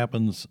something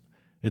happens,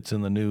 it's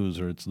in the news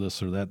or it's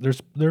this or that.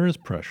 There is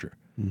pressure.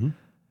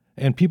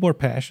 And people are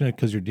passionate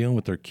because you're dealing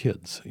with their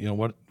kids.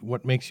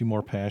 What makes you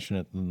more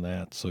passionate than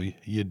that? So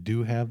you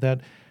do have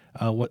that.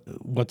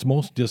 What's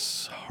most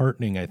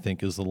disheartening, I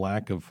think, is the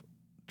lack of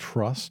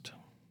trust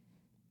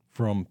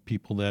from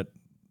people that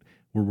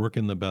we're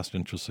working the best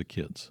interests of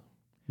kids.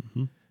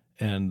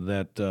 And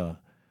that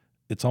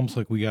it's almost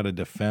like we got to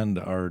defend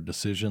our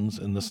decisions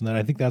and this and that.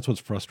 I think that's what's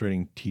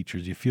frustrating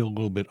teachers. You feel a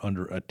little bit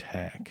under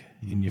attack,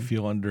 and you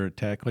feel under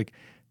attack like,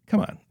 come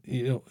on,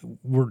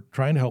 we're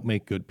trying to help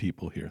make good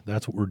people here.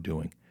 That's what we're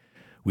doing.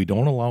 We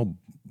don't allow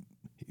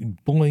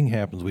bullying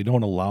happens. We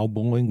don't allow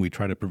bullying. We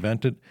try to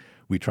prevent it.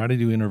 We try to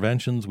do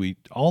interventions.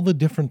 All the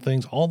different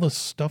things, all the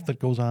stuff that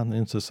goes on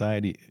in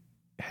society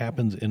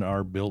happens in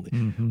our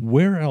building.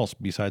 Where else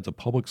besides a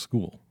public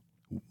school?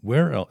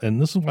 Where else?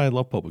 And this is why I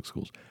love public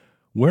schools.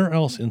 Where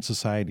else in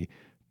society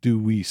do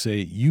we say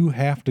you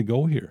have to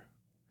go here?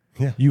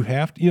 Yeah. You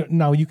have to.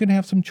 Now you can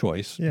have some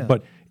choice,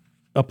 but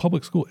a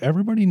public school,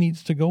 everybody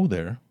needs to go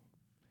there.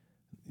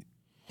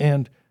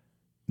 And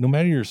no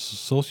matter your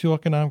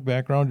socioeconomic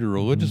background, your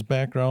religious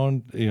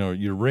background,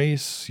 your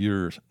race,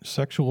 your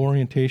sexual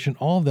orientation,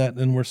 all of that,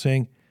 then we're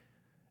saying,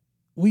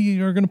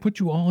 we are going to put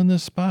you all in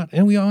this spot,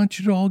 and we want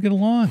you to all get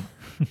along.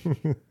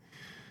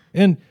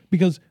 And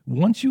because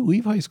once you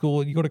leave high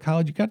school, you go to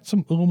college, you got a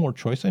little more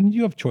choice, and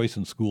you have choice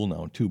in school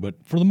now too.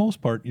 But for the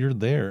most part, you're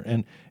there,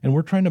 and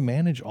we're trying to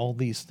manage all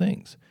these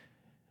things.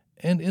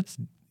 And it's,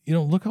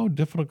 look how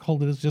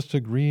difficult it is just to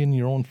agree in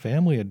your own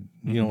family at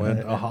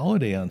a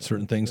holiday on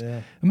certain things.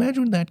 Yeah.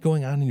 Imagine that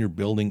going on in your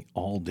building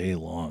all day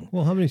long.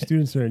 Well, how many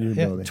students are in your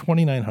building?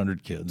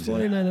 2,900 kids.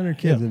 2,900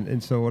 kids. Yeah.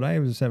 And so what I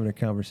was just having a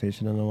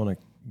conversation, and I want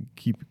to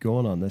keep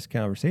going on this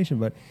conversation,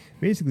 but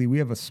basically you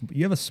have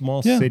a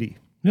small city.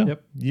 Yeah.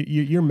 Yep.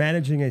 You're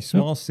managing a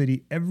small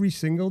city every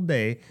single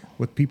day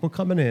with people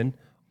coming in,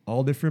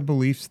 all different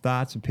beliefs,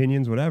 thoughts,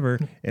 opinions, whatever,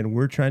 and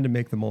we're trying to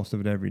make the most of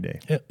it every day.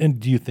 And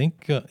do you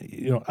think,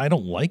 I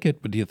don't like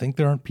it, but do you think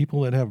there aren't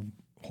people that have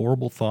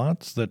horrible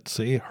thoughts that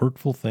say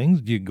hurtful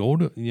things? Do you go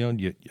to,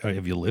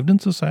 have you lived in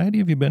society?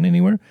 Have you been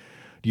anywhere?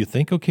 Do you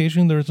think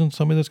occasionally there isn't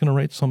somebody that's going to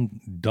write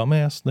some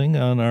dumbass thing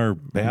on our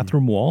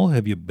bathroom wall?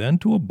 Have you been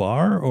to a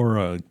bar or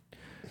a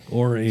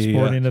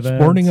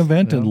sporting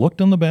event and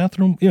looked in the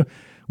bathroom?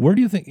 Where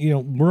do you think,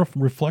 we're a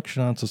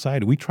reflection on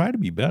society. We try to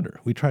be better.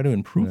 We try to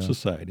improve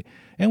society.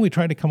 And we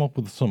try to come up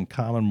with some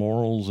common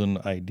morals and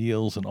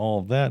ideals and all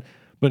of that.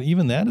 But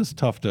even that is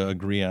tough to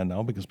agree on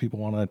now because people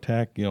want to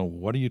attack,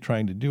 what are you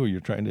trying to do?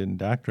 You're trying to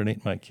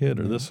indoctrinate my kid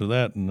or this or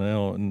that.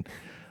 And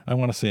I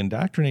want to say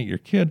indoctrinate your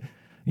kid,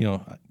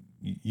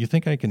 you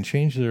think I can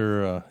change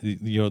their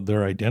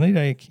identity?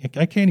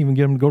 I can't even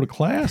get them to go to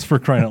class for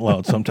crying out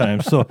loud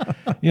sometimes. So,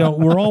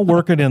 we're all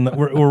working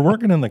we're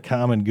working in the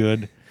common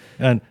good.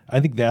 And I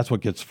think that's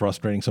what gets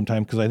frustrating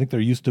sometimes because I think there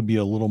used to be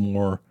a little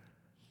more,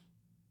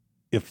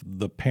 if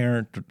the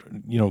parent,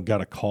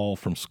 got a call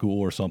from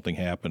school or something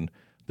happened,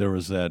 there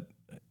was that,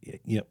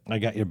 I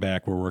got your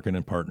back, we're working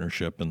in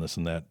partnership and this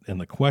and that.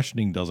 And the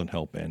questioning doesn't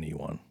help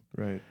anyone.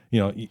 Right.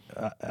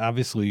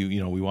 Obviously,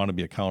 we want to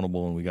be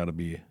accountable and we got to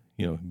be,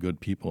 good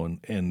people.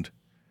 And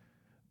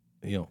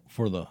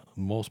for the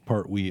most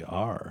part, we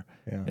are.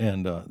 Yeah.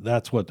 And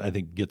that's what I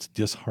think gets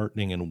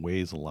disheartening and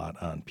weighs a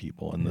lot on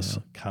people. And this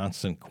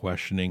constant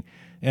questioning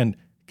and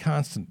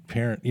constant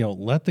parent,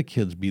 let the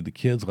kids be the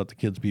kids. Let the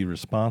kids be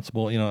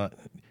responsible.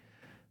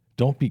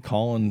 Don't be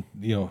calling,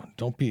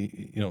 don't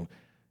be,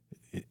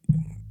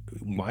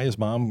 why is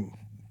mom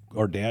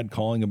or dad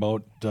calling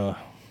about a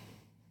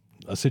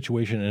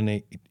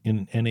situation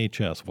in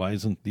NHS? Why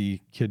isn't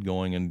the kid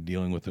going and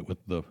dealing with it with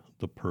the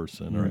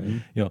person?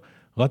 Or,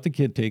 let the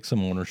kid take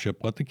some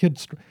ownership. Let the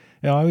kids,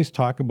 I always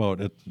talk about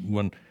it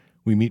when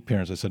we meet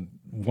parents. I said,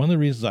 one of the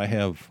reasons I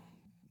have,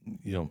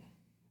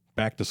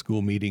 back to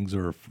school meetings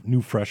or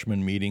new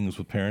freshman meetings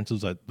with parents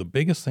is that the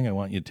biggest thing I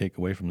want you to take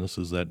away from this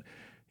is that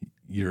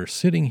you're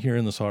sitting here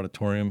in this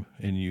auditorium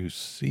and you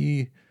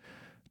see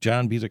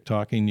John Bezek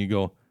talking, you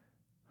go,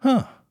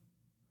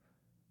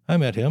 I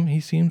met him. He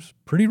seems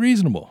pretty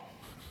reasonable.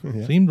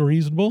 Seemed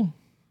reasonable.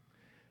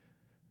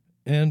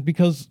 And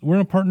because we're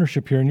in a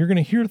partnership here and you're going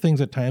to hear things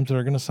at times that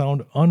are going to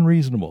sound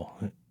unreasonable.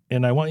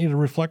 And I want you to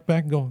reflect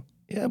back and go,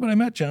 yeah, but I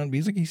met John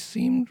Bezek. He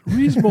seemed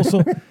reasonable.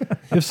 So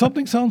if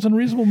something sounds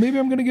unreasonable, maybe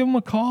I'm going to give him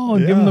a call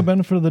and give him the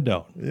benefit of the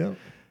doubt. Yeah.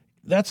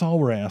 That's all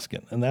we're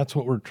asking. And that's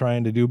what we're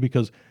trying to do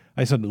because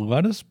I said,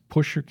 let us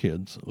push your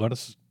kids. Let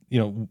us,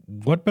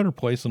 what better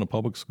place in a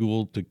public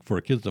school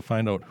for kids to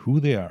find out who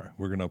they are?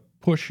 We're going to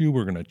push you.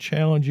 We're going to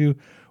challenge you.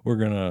 We're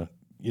going to,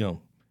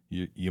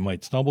 you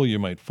might stumble, you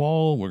might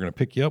fall. We're going to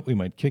pick you up. We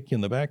might kick you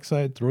in the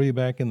backside, throw you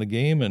back in the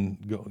game,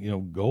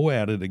 and go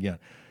at it again.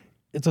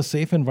 It's a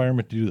safe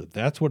environment to do that.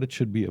 That's what it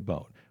should be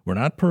about. We're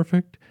not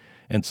perfect,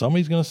 and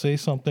somebody's going to say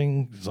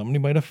something. Somebody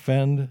might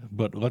offend,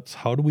 but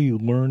how do we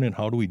learn and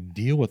how do we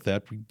deal with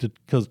that?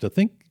 Because to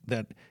think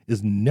that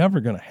is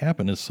never going to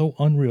happen is so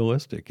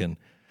unrealistic. And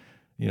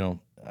I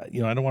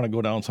don't want to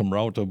go down some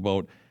route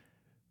about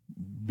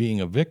being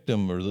a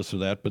victim or this or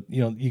that, but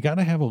you got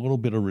to have a little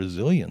bit of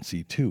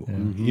resiliency too.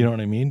 Mm-hmm. You know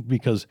what I mean?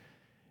 Because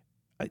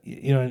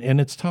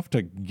and it's tough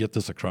to get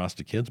this across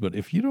to kids, but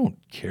if you don't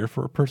care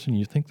for a person,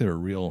 you think they're a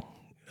real,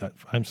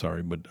 I'm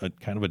sorry,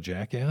 but kind of a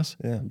jackass.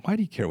 Yeah. Why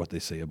do you care what they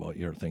say about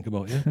you or think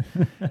about you?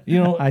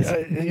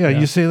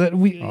 You say that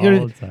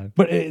all the time.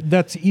 But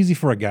that's easy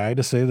for a guy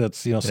to say. That's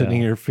sitting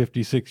here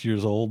 56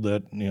 years old,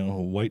 that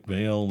white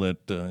male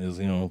that is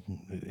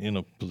in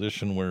a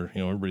position where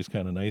everybody's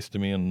kind of nice to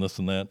me and this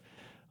and that.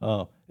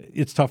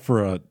 It's tough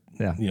for a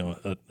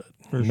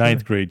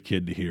ninth grade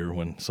kid to hear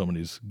when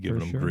somebody's giving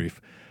them grief.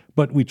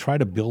 But we try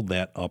to build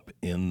that up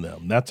in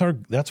them. That's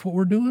what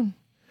we're doing.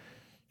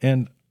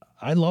 And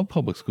I love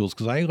public schools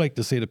because I like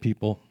to say to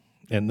people,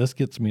 and this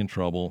gets me in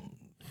trouble,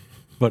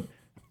 but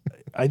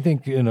I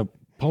think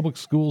public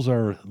schools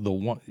are the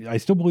one. I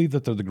still believe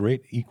that they're the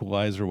great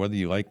equalizer, whether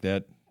you like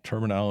that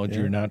terminology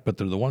or not. But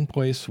they're the one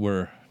place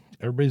where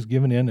everybody's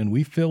given in, and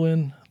we fill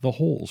in the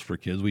holes for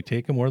kids. We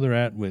take them where they're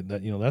at. With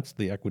that, that's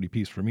the equity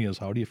piece for me. Is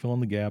how do you fill in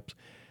the gaps?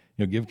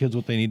 Give kids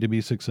what they need to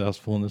be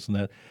successful and this and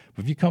that.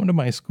 But if you come to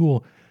my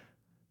school,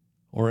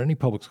 or any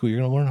public school, you're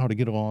going to learn how to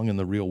get along in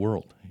the real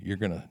world. You're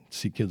going to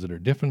see kids that are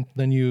different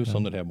than you,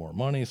 some that have more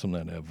money, some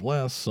that have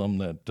less, some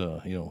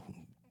that,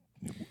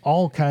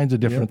 all kinds of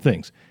different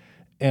things.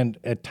 And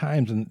at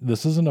times, and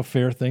this isn't a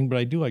fair thing, but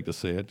I do like to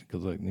say it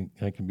because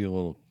I can be a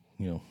little,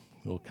 a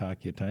little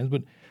cocky at times.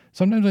 But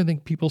sometimes I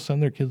think people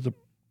send their kids to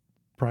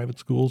private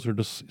schools or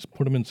just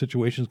put them in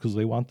situations because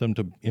they want them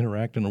to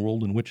interact in a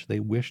world in which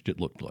they wished it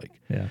looked like.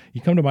 Yeah.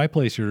 You come to my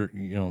place, you're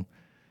in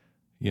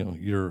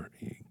the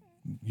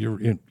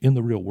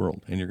real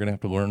world, and you're going to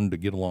have to learn to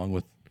get along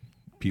with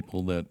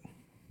people that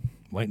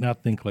might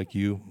not think like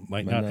you,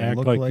 might not act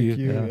like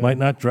you, might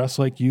not dress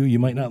like you. You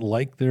might not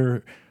like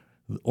their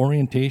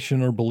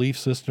orientation or belief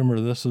system or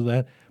this or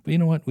that. But you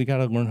know what? We got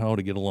to learn how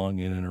to get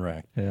along and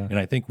interact. Yeah. And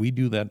I think we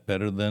do that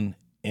better than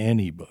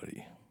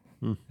anybody.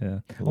 Yeah.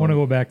 I want to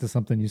go back to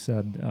something you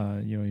said.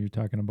 You're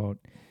talking about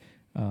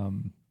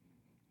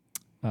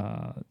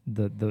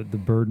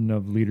the burden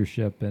of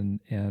leadership and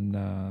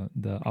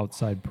the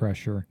outside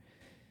pressure.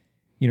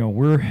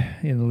 We're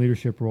in the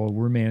leadership role.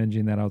 We're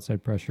managing that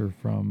outside pressure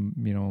from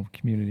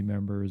community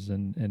members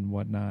and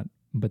whatnot.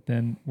 But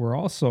then we're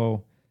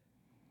also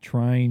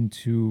trying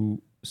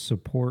to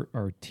support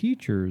our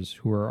teachers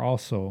who are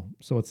also.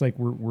 So it's like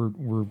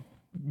we're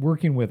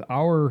working with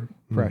our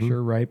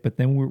pressure, right? But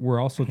then we're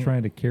also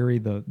trying to carry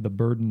the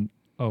burden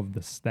of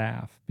the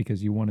staff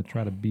because you want to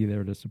try to be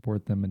there to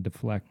support them and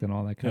deflect and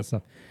all that kind of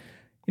stuff.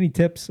 Any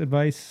tips,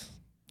 advice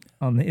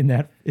in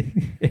that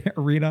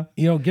arena?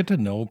 Get to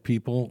know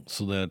people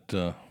so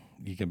that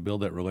you can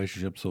build that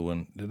relationship. So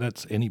when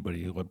that's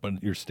anybody,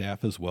 but your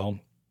staff as well,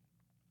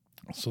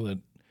 so that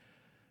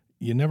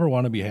you never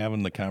want to be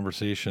having the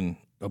conversation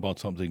about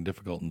something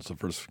difficult, and it's the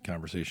first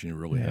conversation you're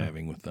really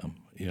having with them.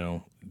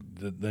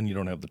 Then you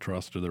don't have the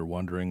trust, or they're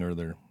wondering,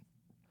 or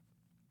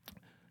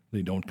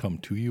they don't come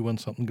to you when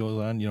something goes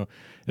on.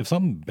 If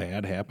something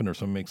bad happened or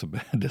someone makes a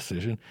bad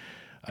decision,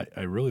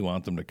 I really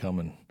want them to come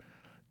and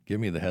give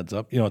me the heads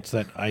up. It's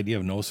that idea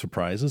of no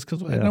surprises,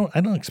 because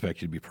I don't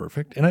expect you to be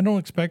perfect, and I don't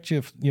expect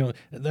you.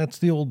 That's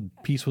the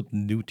old piece with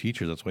new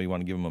teachers. That's why you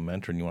want to give them a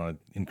mentor and you want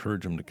to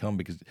encourage them to come,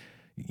 because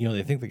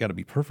they think they got to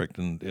be perfect,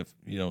 and if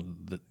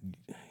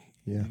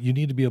you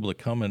need to be able to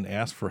come and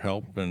ask for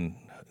help and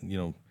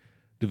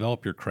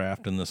develop your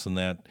craft and this and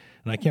that.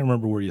 And I can't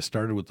remember where you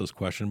started with this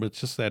question, but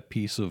it's just that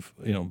piece of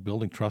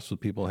building trust with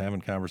people,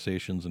 having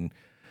conversations, and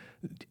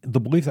the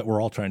belief that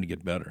we're all trying to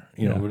get better.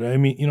 I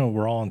mean,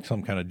 we're all on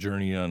some kind of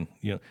journey on,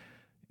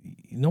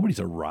 nobody's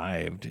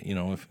arrived,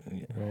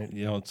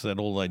 it's that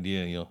old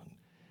idea,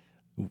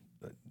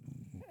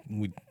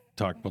 we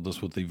talked about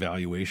this with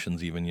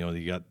evaluations even,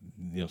 you got,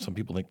 some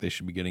people think they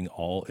should be getting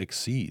all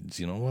exceeds,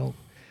 well,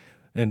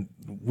 and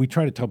we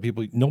try to tell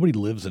people nobody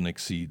lives in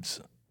exceeds,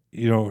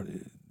 you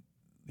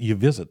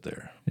visit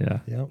there. Yeah.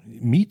 Yep.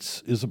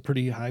 Meets is a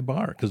pretty high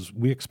bar because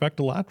we expect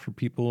a lot for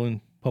people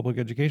in public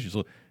education.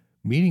 So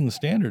meeting the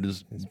standard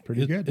is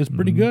pretty good. Is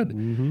pretty good.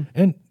 Mm-hmm.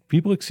 And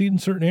people exceed in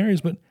certain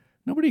areas, but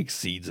nobody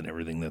exceeds in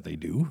everything that they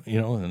do,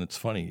 and it's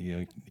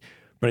funny,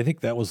 but I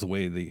think that was the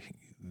way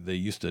they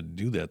used to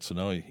do that. So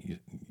now you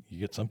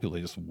get some people,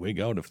 they just wig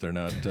out if they're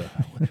not,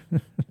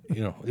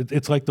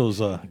 it's like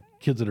those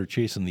kids that are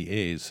chasing the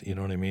A's, you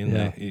know what I mean?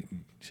 Yeah.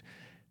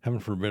 Heaven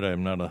forbid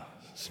I'm not a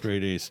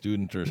straight A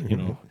student or,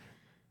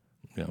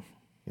 yeah.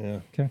 Yeah.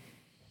 Okay.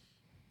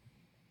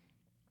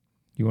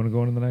 You want to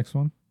go into the next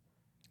one?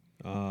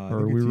 Or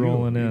are we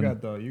rolling in?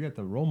 You got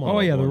the role models. Oh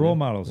yeah, the role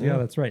models. Yeah,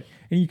 that's right.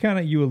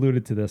 And you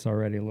alluded to this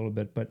already a little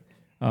bit, but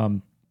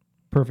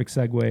perfect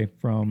segue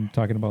from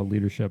talking about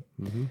leadership.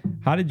 Mm-hmm.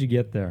 How did you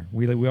get there?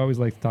 We always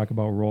like to talk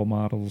about role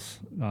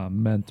models,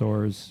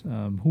 mentors.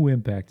 Who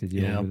impacted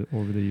you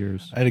over the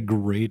years? I had a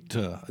great.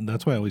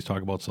 That's why I always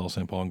talk about South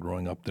St. Paul and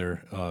growing up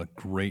there.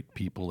 Great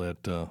people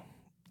that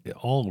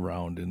all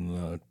around in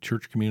the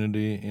church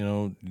community.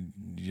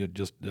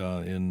 Just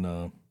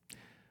in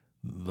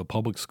the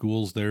public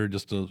schools there.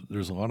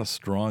 There's a lot of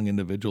strong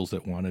individuals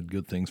that wanted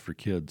good things for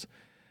kids,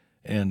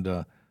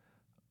 and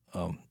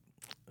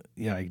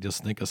I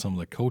just think of some of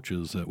the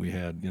coaches that we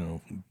had,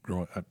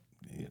 growing up.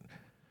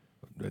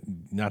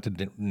 Not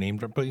to name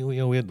drop, but we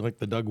had like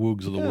the Doug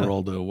Woogs of the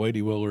world,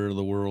 Whitey Willer of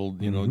the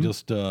world,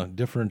 just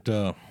different,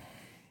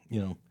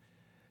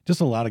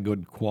 just a lot of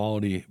good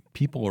quality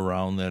people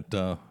around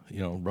that,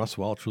 Russ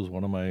Welch was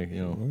one of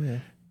my,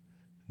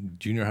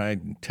 junior high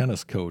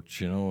tennis coach,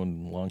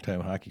 and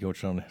longtime hockey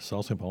coach on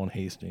South St. Paul and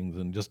Hastings,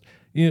 and just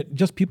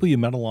people you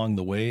met along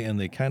the way, and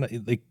they kind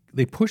of,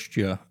 they pushed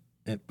you,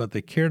 but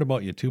they cared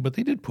about you too, but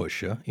they did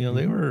push you,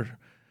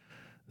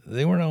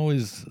 they weren't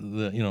always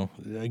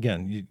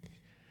again,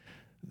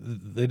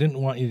 they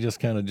didn't want you just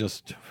kind of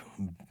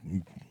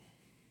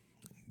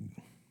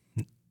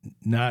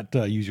not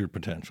use your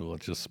potential.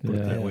 Let's just put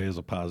it that way as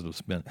a positive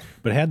spin.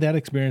 But had that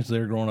experience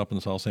there growing up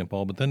in South St.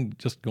 Paul, but then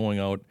just going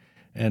out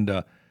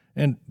and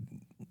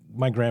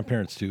my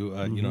grandparents too,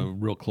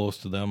 real close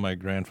to them. My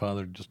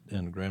grandfather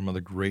and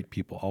grandmother, great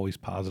people, always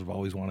positive,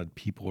 always wanted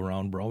people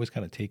around. We're always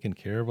kind of taking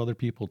care of other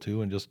people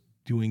too and just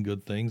doing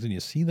good things. And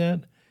you see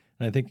that.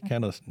 And I think it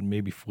kind of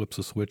maybe flips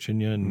a switch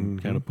in you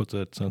and kind of puts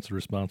that sense of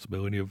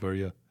responsibility of are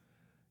you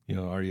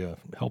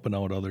helping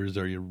out others?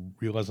 Are you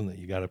realizing that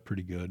you got it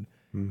pretty good?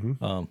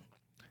 And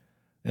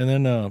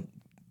then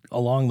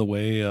along the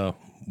way,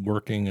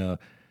 working,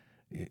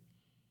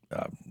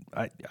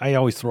 I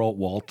always throw out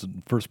Walt,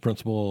 first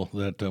principal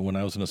that when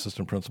I was an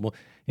assistant principal,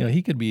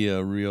 he could be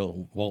a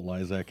real Walt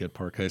Lysak at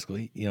Park High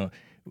School,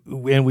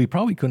 and we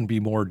probably couldn't be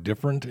more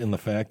different in the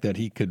fact that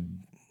he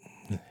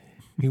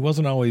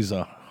wasn't always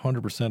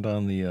 100%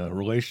 on the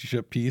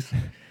relationship piece,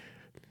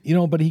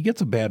 but he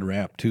gets a bad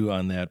rap too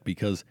on that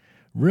because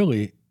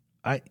really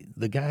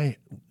the guy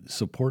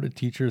supported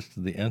teachers to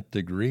the nth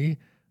degree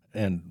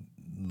and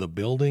the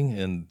building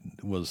and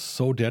was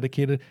so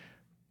dedicated.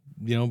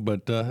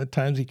 But at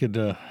times he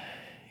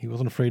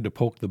wasn't afraid to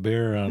poke the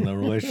bear on the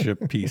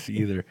relationship piece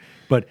either.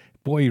 But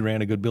boy, he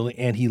ran a good building,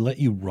 and he let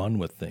you run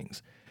with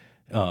things.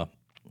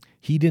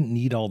 He didn't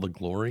need all the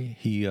glory.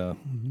 He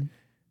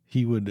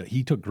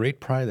took great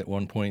pride at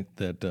one point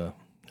that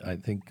I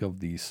think of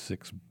these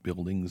 6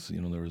 buildings.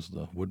 There was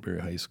the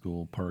Woodbury High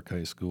School, Park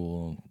High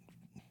School,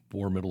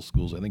 4 middle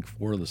schools. I think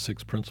 4 of the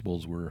 6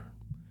 principals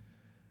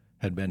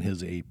had been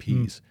his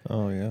APs.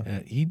 Oh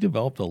yeah. He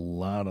developed a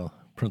lot of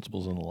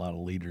principals and a lot of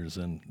leaders,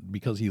 and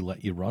because he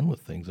let you run with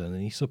things, and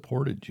then he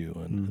supported you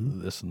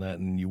and this and that,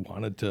 and you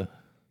wanted to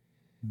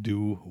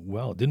do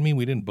well. It didn't mean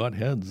we didn't butt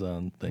heads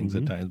on things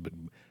at times, but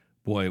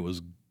boy, it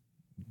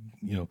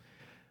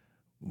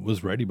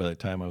was ready by the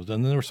time I was done.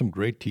 And there were some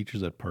great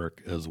teachers at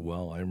Park as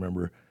well. I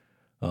remember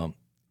a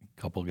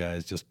couple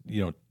guys, just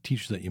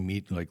teachers that you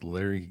meet like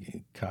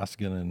Larry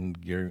Costigan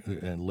and Gary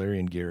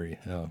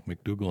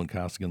McDougall and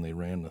Costigan. They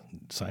ran the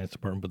science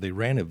department, but they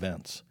ran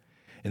events.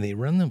 And they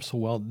run them so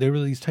well. There were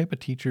these type of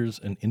teachers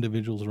and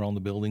individuals around the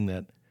building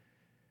that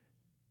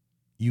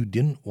you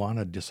didn't want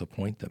to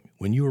disappoint them.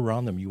 When you were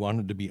around them, you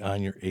wanted to be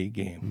on your A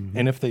game.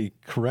 And if they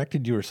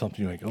corrected you or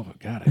something, you're like, oh,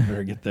 God, I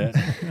better get that.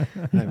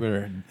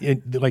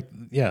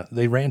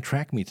 They ran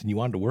track meets, and you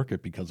wanted to work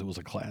it because it was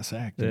a class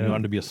act. And you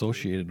wanted to be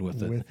associated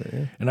with it.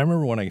 And I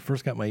remember when I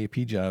first got my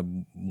AP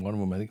job, one of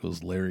them, I think it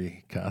was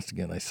Larry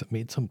Costigan, I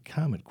made some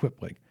comment,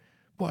 quip like,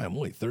 boy, I'm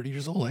only 30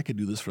 years old. I could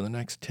do this for the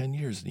next 10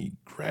 years. And he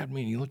grabbed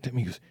me and he looked at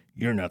me and he goes,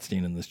 you're not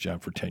staying in this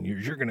job for 10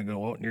 years. You're going to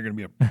go out and you're going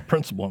to be a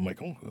principal. I'm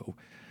like, oh,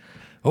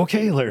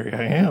 okay, Larry,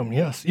 I am.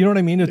 Yes. You know what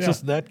I mean? It's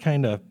just that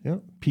kind of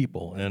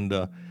people. And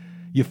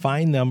you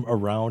find them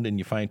around and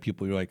you find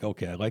people you're like,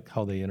 okay, I like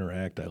how they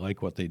interact. I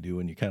like what they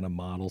do. And you kind of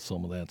model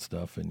some of that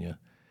stuff. And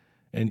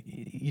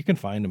you can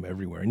find them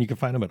everywhere. And you can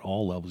find them at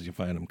all levels. You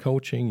find them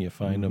coaching. You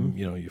find them,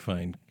 you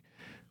find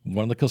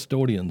one of the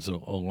custodians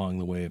along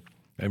the way.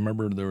 I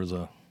remember there was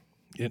a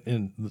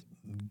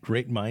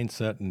great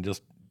mindset and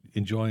just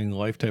enjoying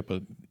life type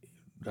of,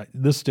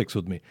 this sticks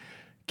with me.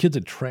 Kids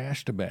had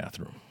trashed a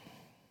bathroom.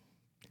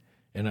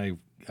 And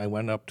I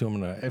went up to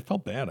him and I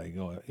felt bad. I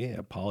go, I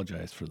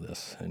apologize for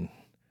this. And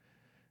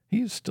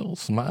he was still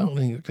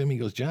smiling. He looked at me, he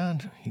goes,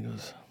 John, he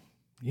goes,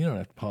 you don't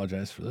have to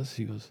apologize for this.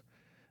 He goes,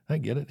 I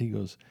get it. He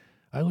goes,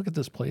 I look at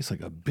this place like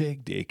a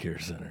big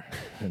daycare center,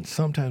 and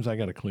sometimes I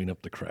got to clean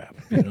up the crap,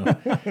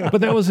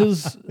 But that was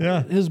his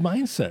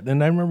mindset.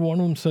 And I remember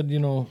one of them said,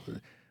 one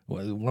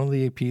of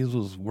the APs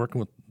was working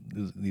with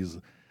these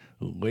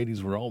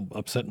ladies were all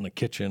upset in the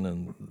kitchen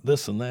and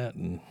this and that,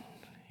 and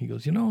he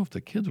goes, if the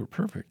kids were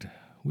perfect,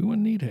 we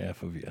wouldn't need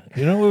half of you.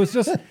 It was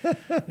just,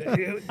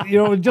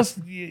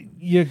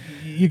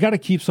 you got to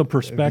keep some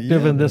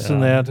perspective and this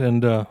and that,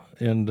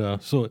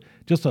 and so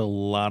just a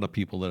lot of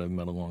people that I've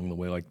met along the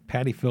way, like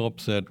Patty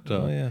Phillips at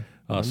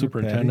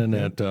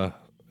superintendent Patty,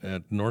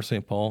 at North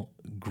St. Paul,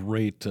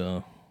 great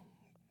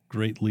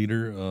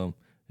leader.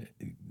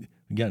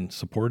 Again,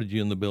 supported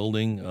you in the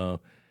building,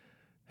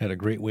 had a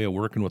great way of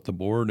working with the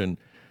board, and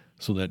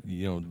so that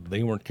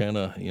they weren't kind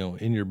of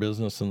in your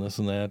business and this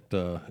and that.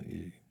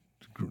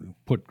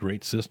 Put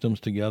great systems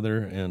together,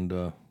 and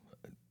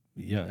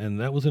and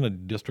that was in a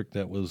district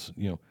that was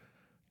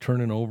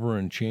turning over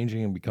and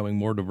changing and becoming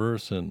more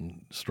diverse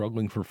and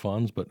struggling for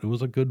funds, but it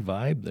was a good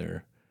vibe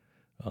there.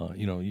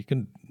 You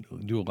can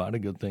do a lot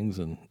of good things,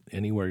 and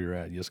anywhere you're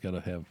at, you just got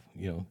to have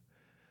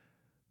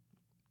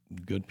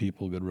good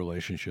people, good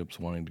relationships,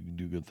 wanting to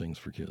do good things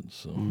for kids.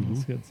 So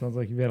That's good. Sounds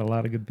like you've had a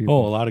lot of good people.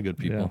 Oh, a lot of good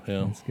people.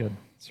 Yeah. That's good.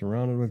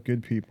 Surrounded with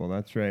good people.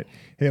 That's right.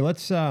 Hey,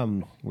 let's.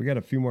 We got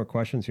a few more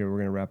questions here. We're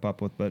going to wrap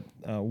up with, but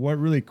what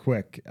really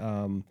quick.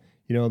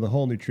 The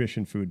whole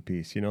nutrition food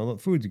piece.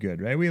 Food's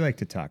good, right? We like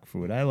to talk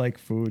food. I like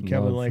food.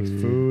 Kevin likes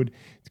food.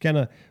 It's kind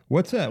of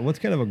what's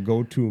kind of a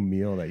go-to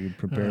meal that you'd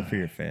prepare for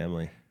your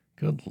family?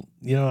 Good.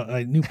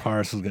 I knew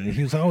Paris was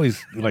he was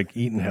always like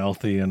eating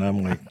healthy, and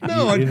I'm like,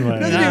 no, it doesn't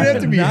even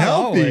have to be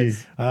healthy.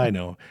 Always. I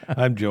know.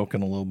 I'm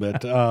joking a little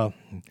bit.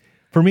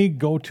 For me,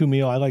 go-to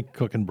meal, I like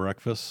cooking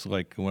breakfast,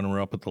 like when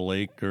we're up at the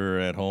lake or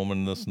at home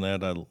and this and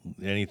that.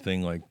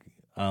 Anything like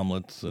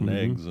omelets and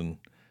eggs and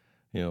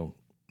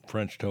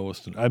French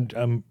toast. And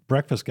I'm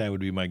breakfast guy would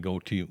be my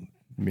go-to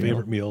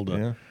favorite meal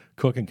to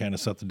cook and kind of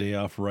set the day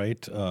off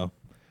right.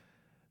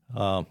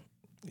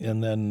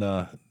 And then,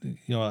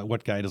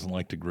 what guy doesn't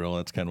like to grill?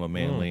 That's kind of a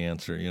manly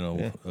answer.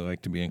 I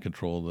like to be in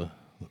control of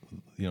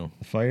the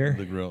fire,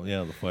 the grill.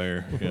 Yeah, the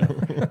fire. Yeah.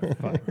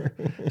 Fire.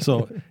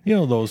 So,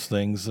 those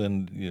things.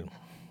 And,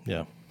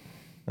 yeah.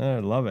 I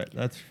love it.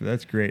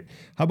 That's great.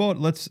 How about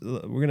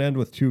we're going to end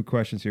with 2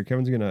 questions here.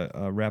 Kevin's going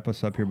to wrap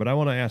us up here, but I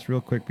want to ask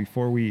real quick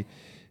before we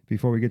get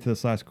to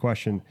this last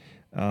question.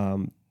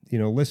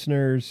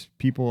 Listeners,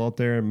 people out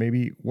there,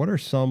 maybe what are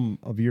some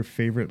of your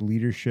favorite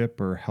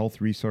leadership or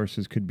health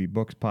resources? Could be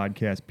books,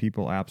 podcasts,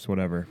 people, apps,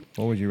 whatever.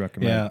 What would you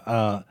recommend?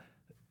 Yeah,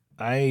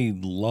 I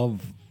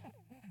love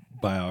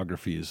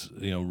biographies.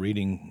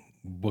 Reading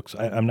books.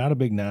 I'm not a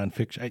big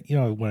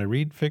nonfiction. When I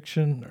read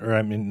fiction,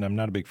 I'm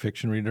not a big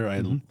fiction reader.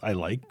 I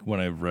like when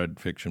I've read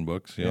fiction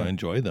books. I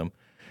enjoy them.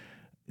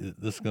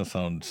 This is gonna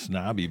sound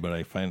snobby, but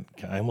I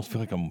almost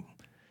feel like I'm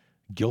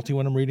guilty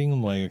when I'm reading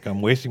them. Like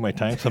I'm wasting my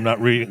time, so I'm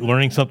not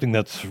learning something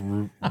that's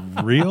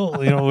real.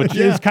 Which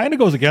is kind of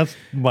goes against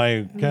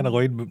my kind of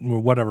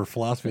whatever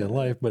philosophy of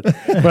life. But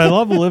I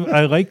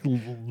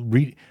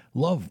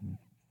love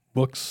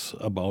books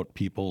about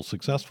people,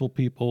 successful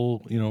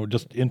people,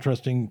 just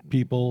interesting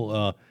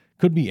people.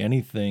 Could be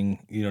anything,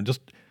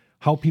 just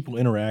how people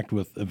interact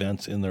with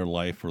events in their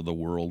life or the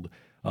world.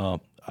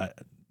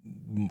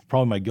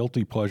 Probably my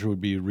guilty pleasure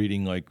would be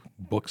reading like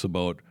books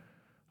about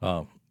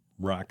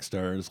rock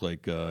stars.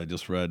 Like I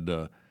just read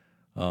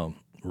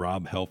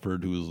Rob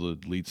Halford, who was the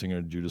lead singer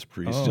of Judas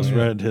Priest.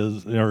 Read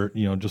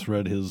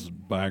his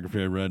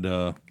biography. I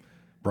read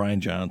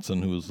Brian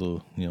Johnson, who was the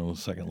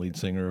second lead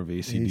singer of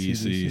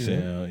AC/DC.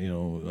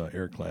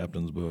 Eric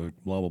Clapton's book,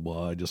 blah blah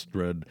blah. I just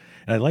read,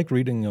 and I like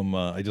reading them.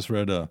 I just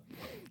read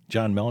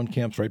John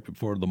Mellencamp's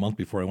the month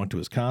before I went to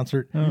his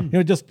concert.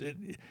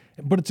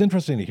 But it's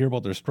interesting to hear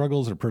about their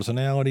struggles, their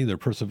personality, their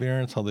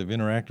perseverance, how they've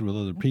interacted with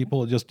other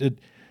people.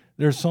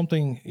 There's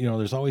something,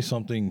 there's always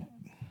something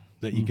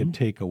that you could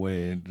take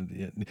away.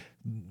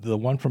 The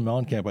one from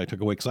Mellencamp I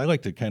took away because I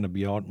like to kind of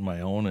be out on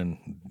my own and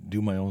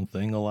do my own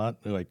thing a lot,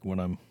 like when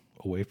I'm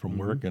away from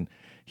work. And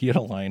he had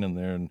a line in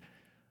there, and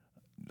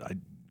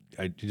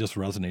I just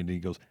resonated. He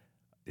goes,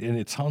 and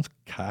it sounds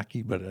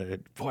cocky, but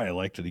I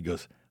liked it. He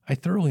goes, I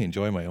thoroughly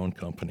enjoy my own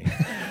company.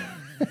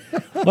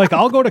 Like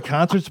I'll go to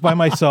concerts by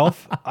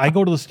myself. I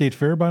go to the state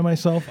fair by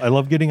myself. I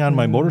love getting on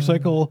my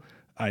motorcycle.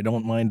 I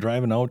don't mind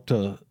driving out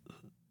to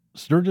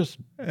Sturgis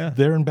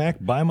there and back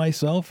by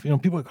myself.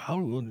 People are like, how?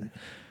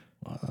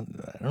 I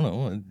don't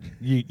know.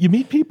 You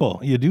meet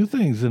people, you do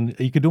things, and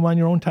you can do them on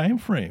your own time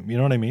frame. You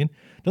know what I mean?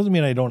 Doesn't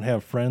mean I don't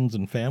have friends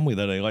and family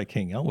that I like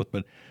hanging out with,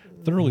 but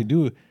thoroughly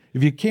do.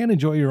 If you can't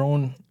enjoy your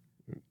own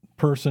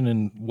person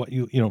and what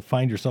you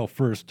find yourself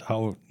first,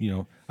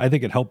 I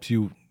think it helps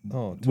you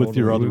with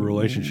your other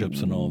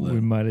relationships and all that. We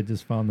might have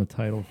just found the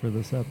title for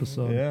this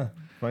episode. Yeah.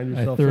 Find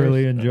yourself I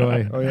thoroughly first.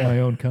 enjoy my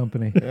own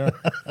company. Yeah.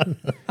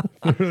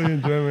 Thoroughly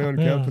enjoy my own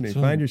company.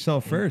 Find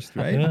yourself first,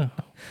 right? Yeah.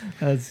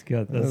 That's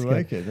good. I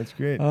like it. That's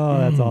great. Oh,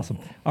 that's awesome.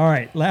 All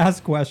right.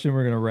 Last question.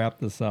 We're going to wrap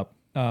this up.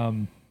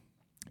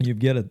 You've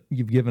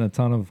given a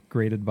ton of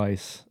great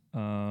advice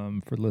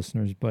for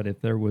listeners, but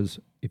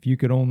if you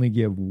could only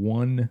give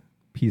one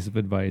piece of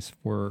advice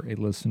for a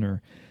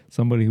listener,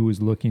 somebody who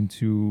is looking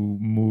to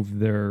move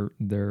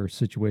their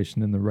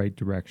situation in the right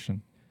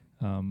direction,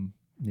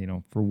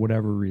 for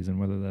whatever reason,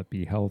 whether that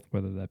be health,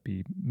 whether that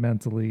be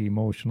mentally,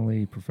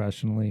 emotionally,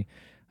 professionally,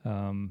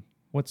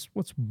 what's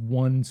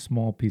one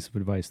small piece of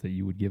advice that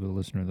you would give a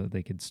listener that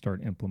they could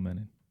start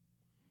implementing?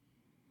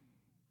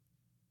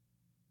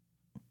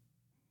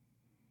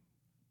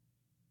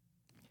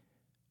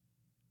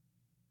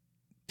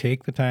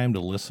 Take the time to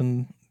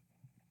listen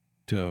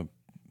to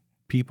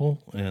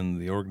people and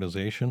the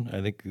organization.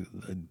 I think,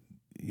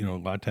 a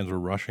lot of times we're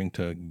rushing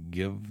to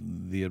give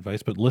the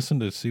advice, but listen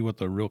to see what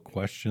the real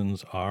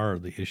questions are,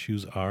 the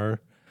issues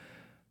are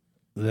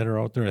that are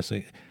out there. I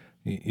say,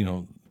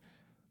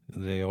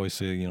 they always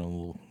say,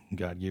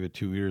 God gave it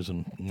 2 ears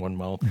and 1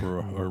 mouth for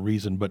a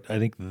reason, but I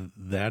think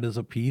that is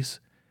a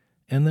piece.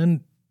 And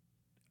then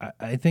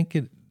I think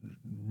it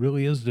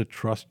really is to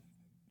trust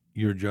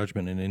your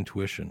judgment and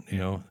intuition.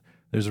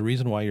 There's a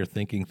reason why you're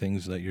thinking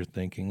things that you're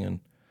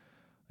thinking,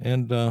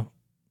 and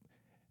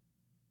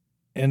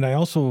I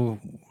also,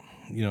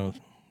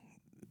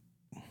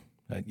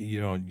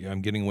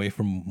 I'm getting away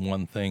from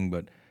one thing,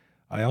 but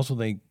I also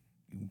think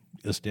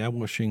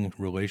establishing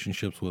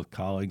relationships with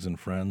colleagues and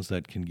friends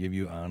that can give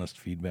you honest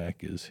feedback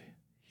is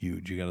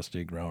huge. You got to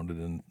stay grounded,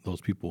 and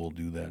those people will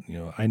do that.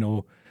 I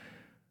know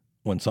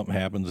when something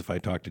happens, if I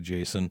talk to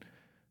Jason,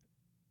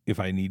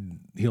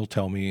 he'll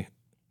tell me,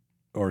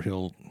 or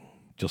he'll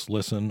just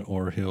listen,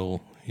 or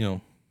he'll,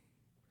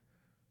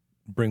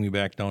 bring me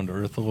back down to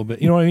earth a little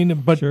bit. You know what I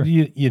mean? But sure.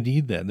 You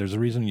need that. There's a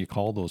reason you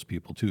call those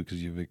people too,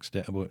 because you've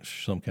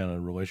established some kind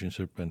of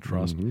relationship and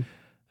trust. Mm-hmm.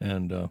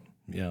 And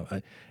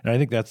I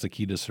think that's the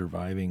key to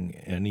surviving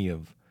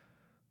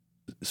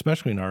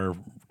especially in our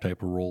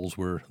type of roles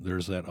where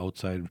there's that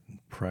outside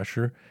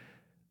pressure.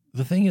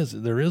 The thing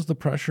is, there is the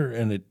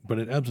pressure, but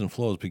it ebbs and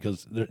flows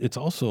because it's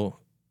also,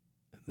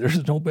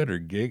 there's no better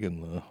gig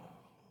in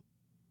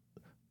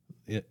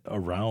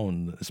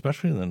around,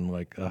 especially than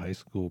like a high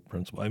school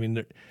principal. I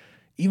mean,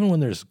 even when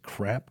there's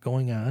crap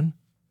going on,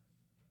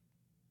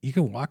 you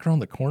can walk around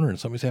the corner and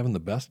somebody's having the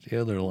best day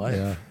of their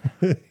life.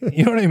 Yeah.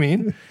 You know what I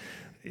mean?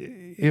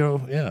 Yeah.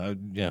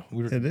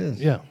 It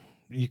is. Yeah.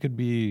 You could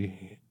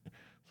be,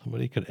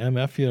 somebody could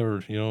MF you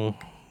or,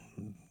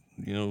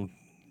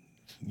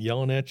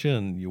 yelling at you,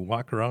 and you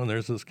walk around,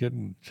 there's this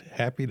kid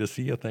happy to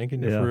see you,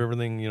 thanking you for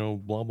everything,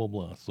 blah, blah,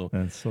 blah. So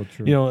That's so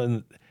true.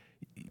 And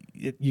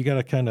you got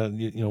to kind of,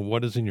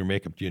 what is in your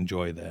makeup? Do you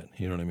enjoy that?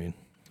 You know what I mean?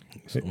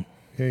 So.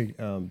 Hey,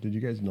 did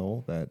you guys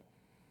know that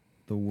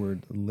the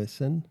word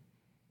listen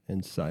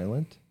and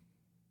silent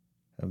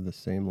have the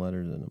same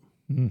letters in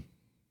them?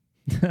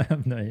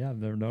 I've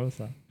never noticed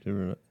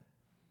that.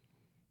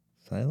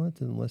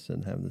 Silent and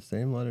listen have the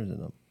same letters in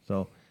them.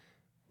 So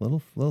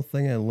little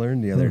thing I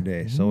learned the other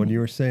day. So when you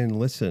were saying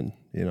listen,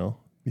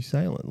 be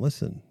silent,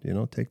 listen,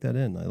 take that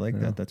in. I like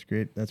that. That's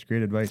great. That's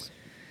great advice.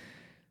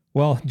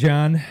 Well,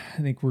 John,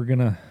 I think we're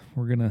gonna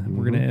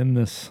end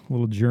this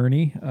little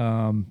journey.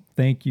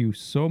 Thank you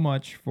so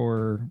much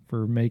for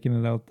making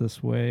it out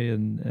this way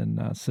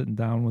and sitting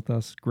down with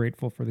us.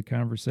 Grateful for the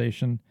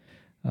conversation.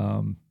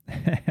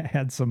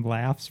 Had some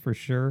laughs for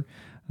sure.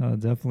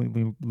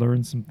 Definitely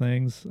learned some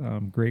things.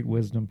 Great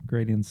wisdom,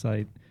 great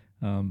insight.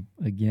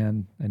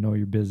 Again, I know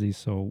you're busy,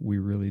 so we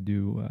really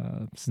do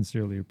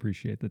sincerely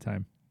appreciate the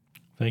time.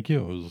 Thank you.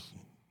 It was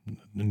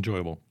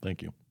enjoyable.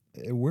 Thank you.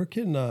 Where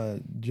can,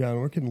 John,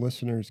 where can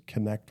listeners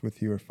connect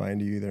with you or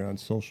find you, either on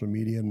social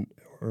media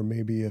or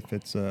maybe if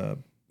it's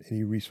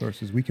any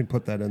resources? We can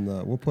put that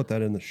we'll put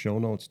that in the show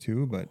notes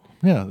too, but.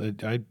 Yeah,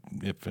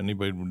 if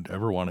anybody would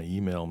ever want to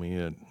email me,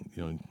 I'm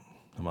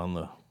on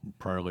the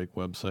Prior Lake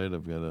website.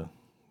 I've got a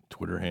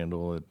Twitter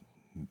handle at,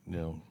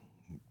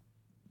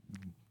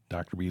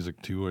 Dr.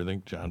 Bezek too, I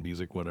think, John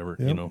Bezek, whatever,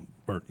 Yep.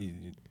 Or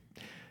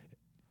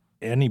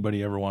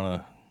anybody ever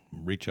want to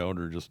reach out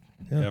or just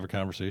have a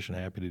conversation,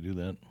 happy to do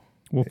that.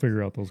 We'll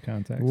figure out those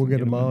contacts. We'll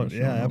get them in the out. show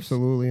Yeah, notes.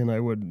 absolutely. And I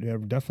would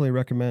definitely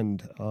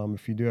recommend,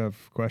 if you do have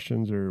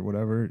questions or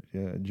whatever,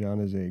 John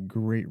is a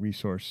great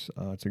resource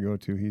to go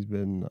to. He's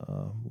been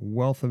a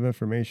wealth of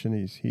information.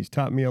 He's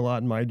taught me a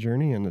lot in my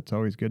journey, and it's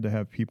always good to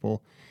have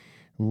people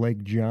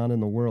like John in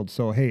the world.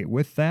 So, hey,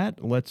 with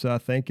that, let's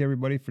thank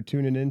everybody for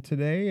tuning in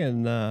today.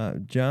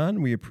 And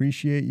John, we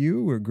appreciate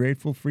you. We're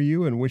grateful for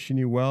you and wishing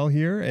you well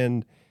here.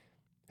 And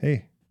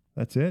hey,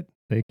 that's it.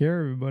 Take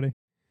care, everybody.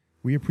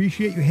 We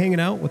appreciate you hanging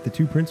out with the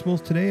two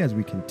principals today as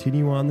we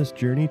continue on this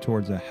journey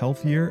towards a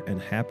healthier and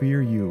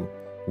happier you,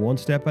 one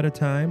step at a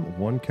time,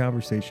 one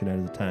conversation at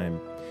a time.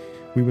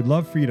 We would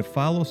love for you to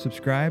follow,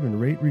 subscribe,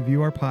 and rate,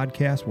 review our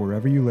podcast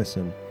wherever you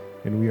listen.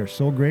 And we are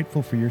so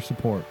grateful for your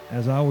support.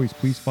 As always,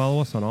 please follow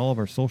us on all of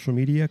our social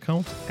media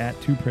accounts at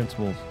Two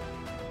Principals.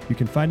 You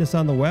can find us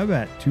on the web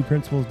at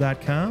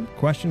twoprincipals.com.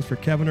 Questions for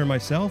Kevin or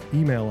myself,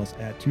 email us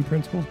at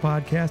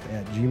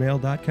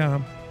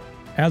twoprincipalspodcast@gmail.com.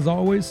 As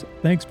always,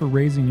 thanks for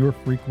raising your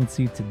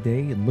frequency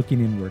today and looking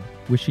inward.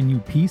 Wishing you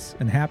peace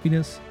and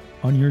happiness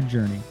on your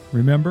journey.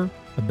 Remember,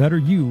 a better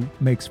you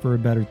makes for a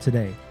better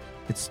today.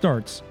 It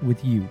starts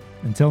with you.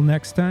 Until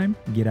next time,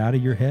 get out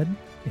of your head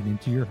and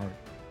into your heart.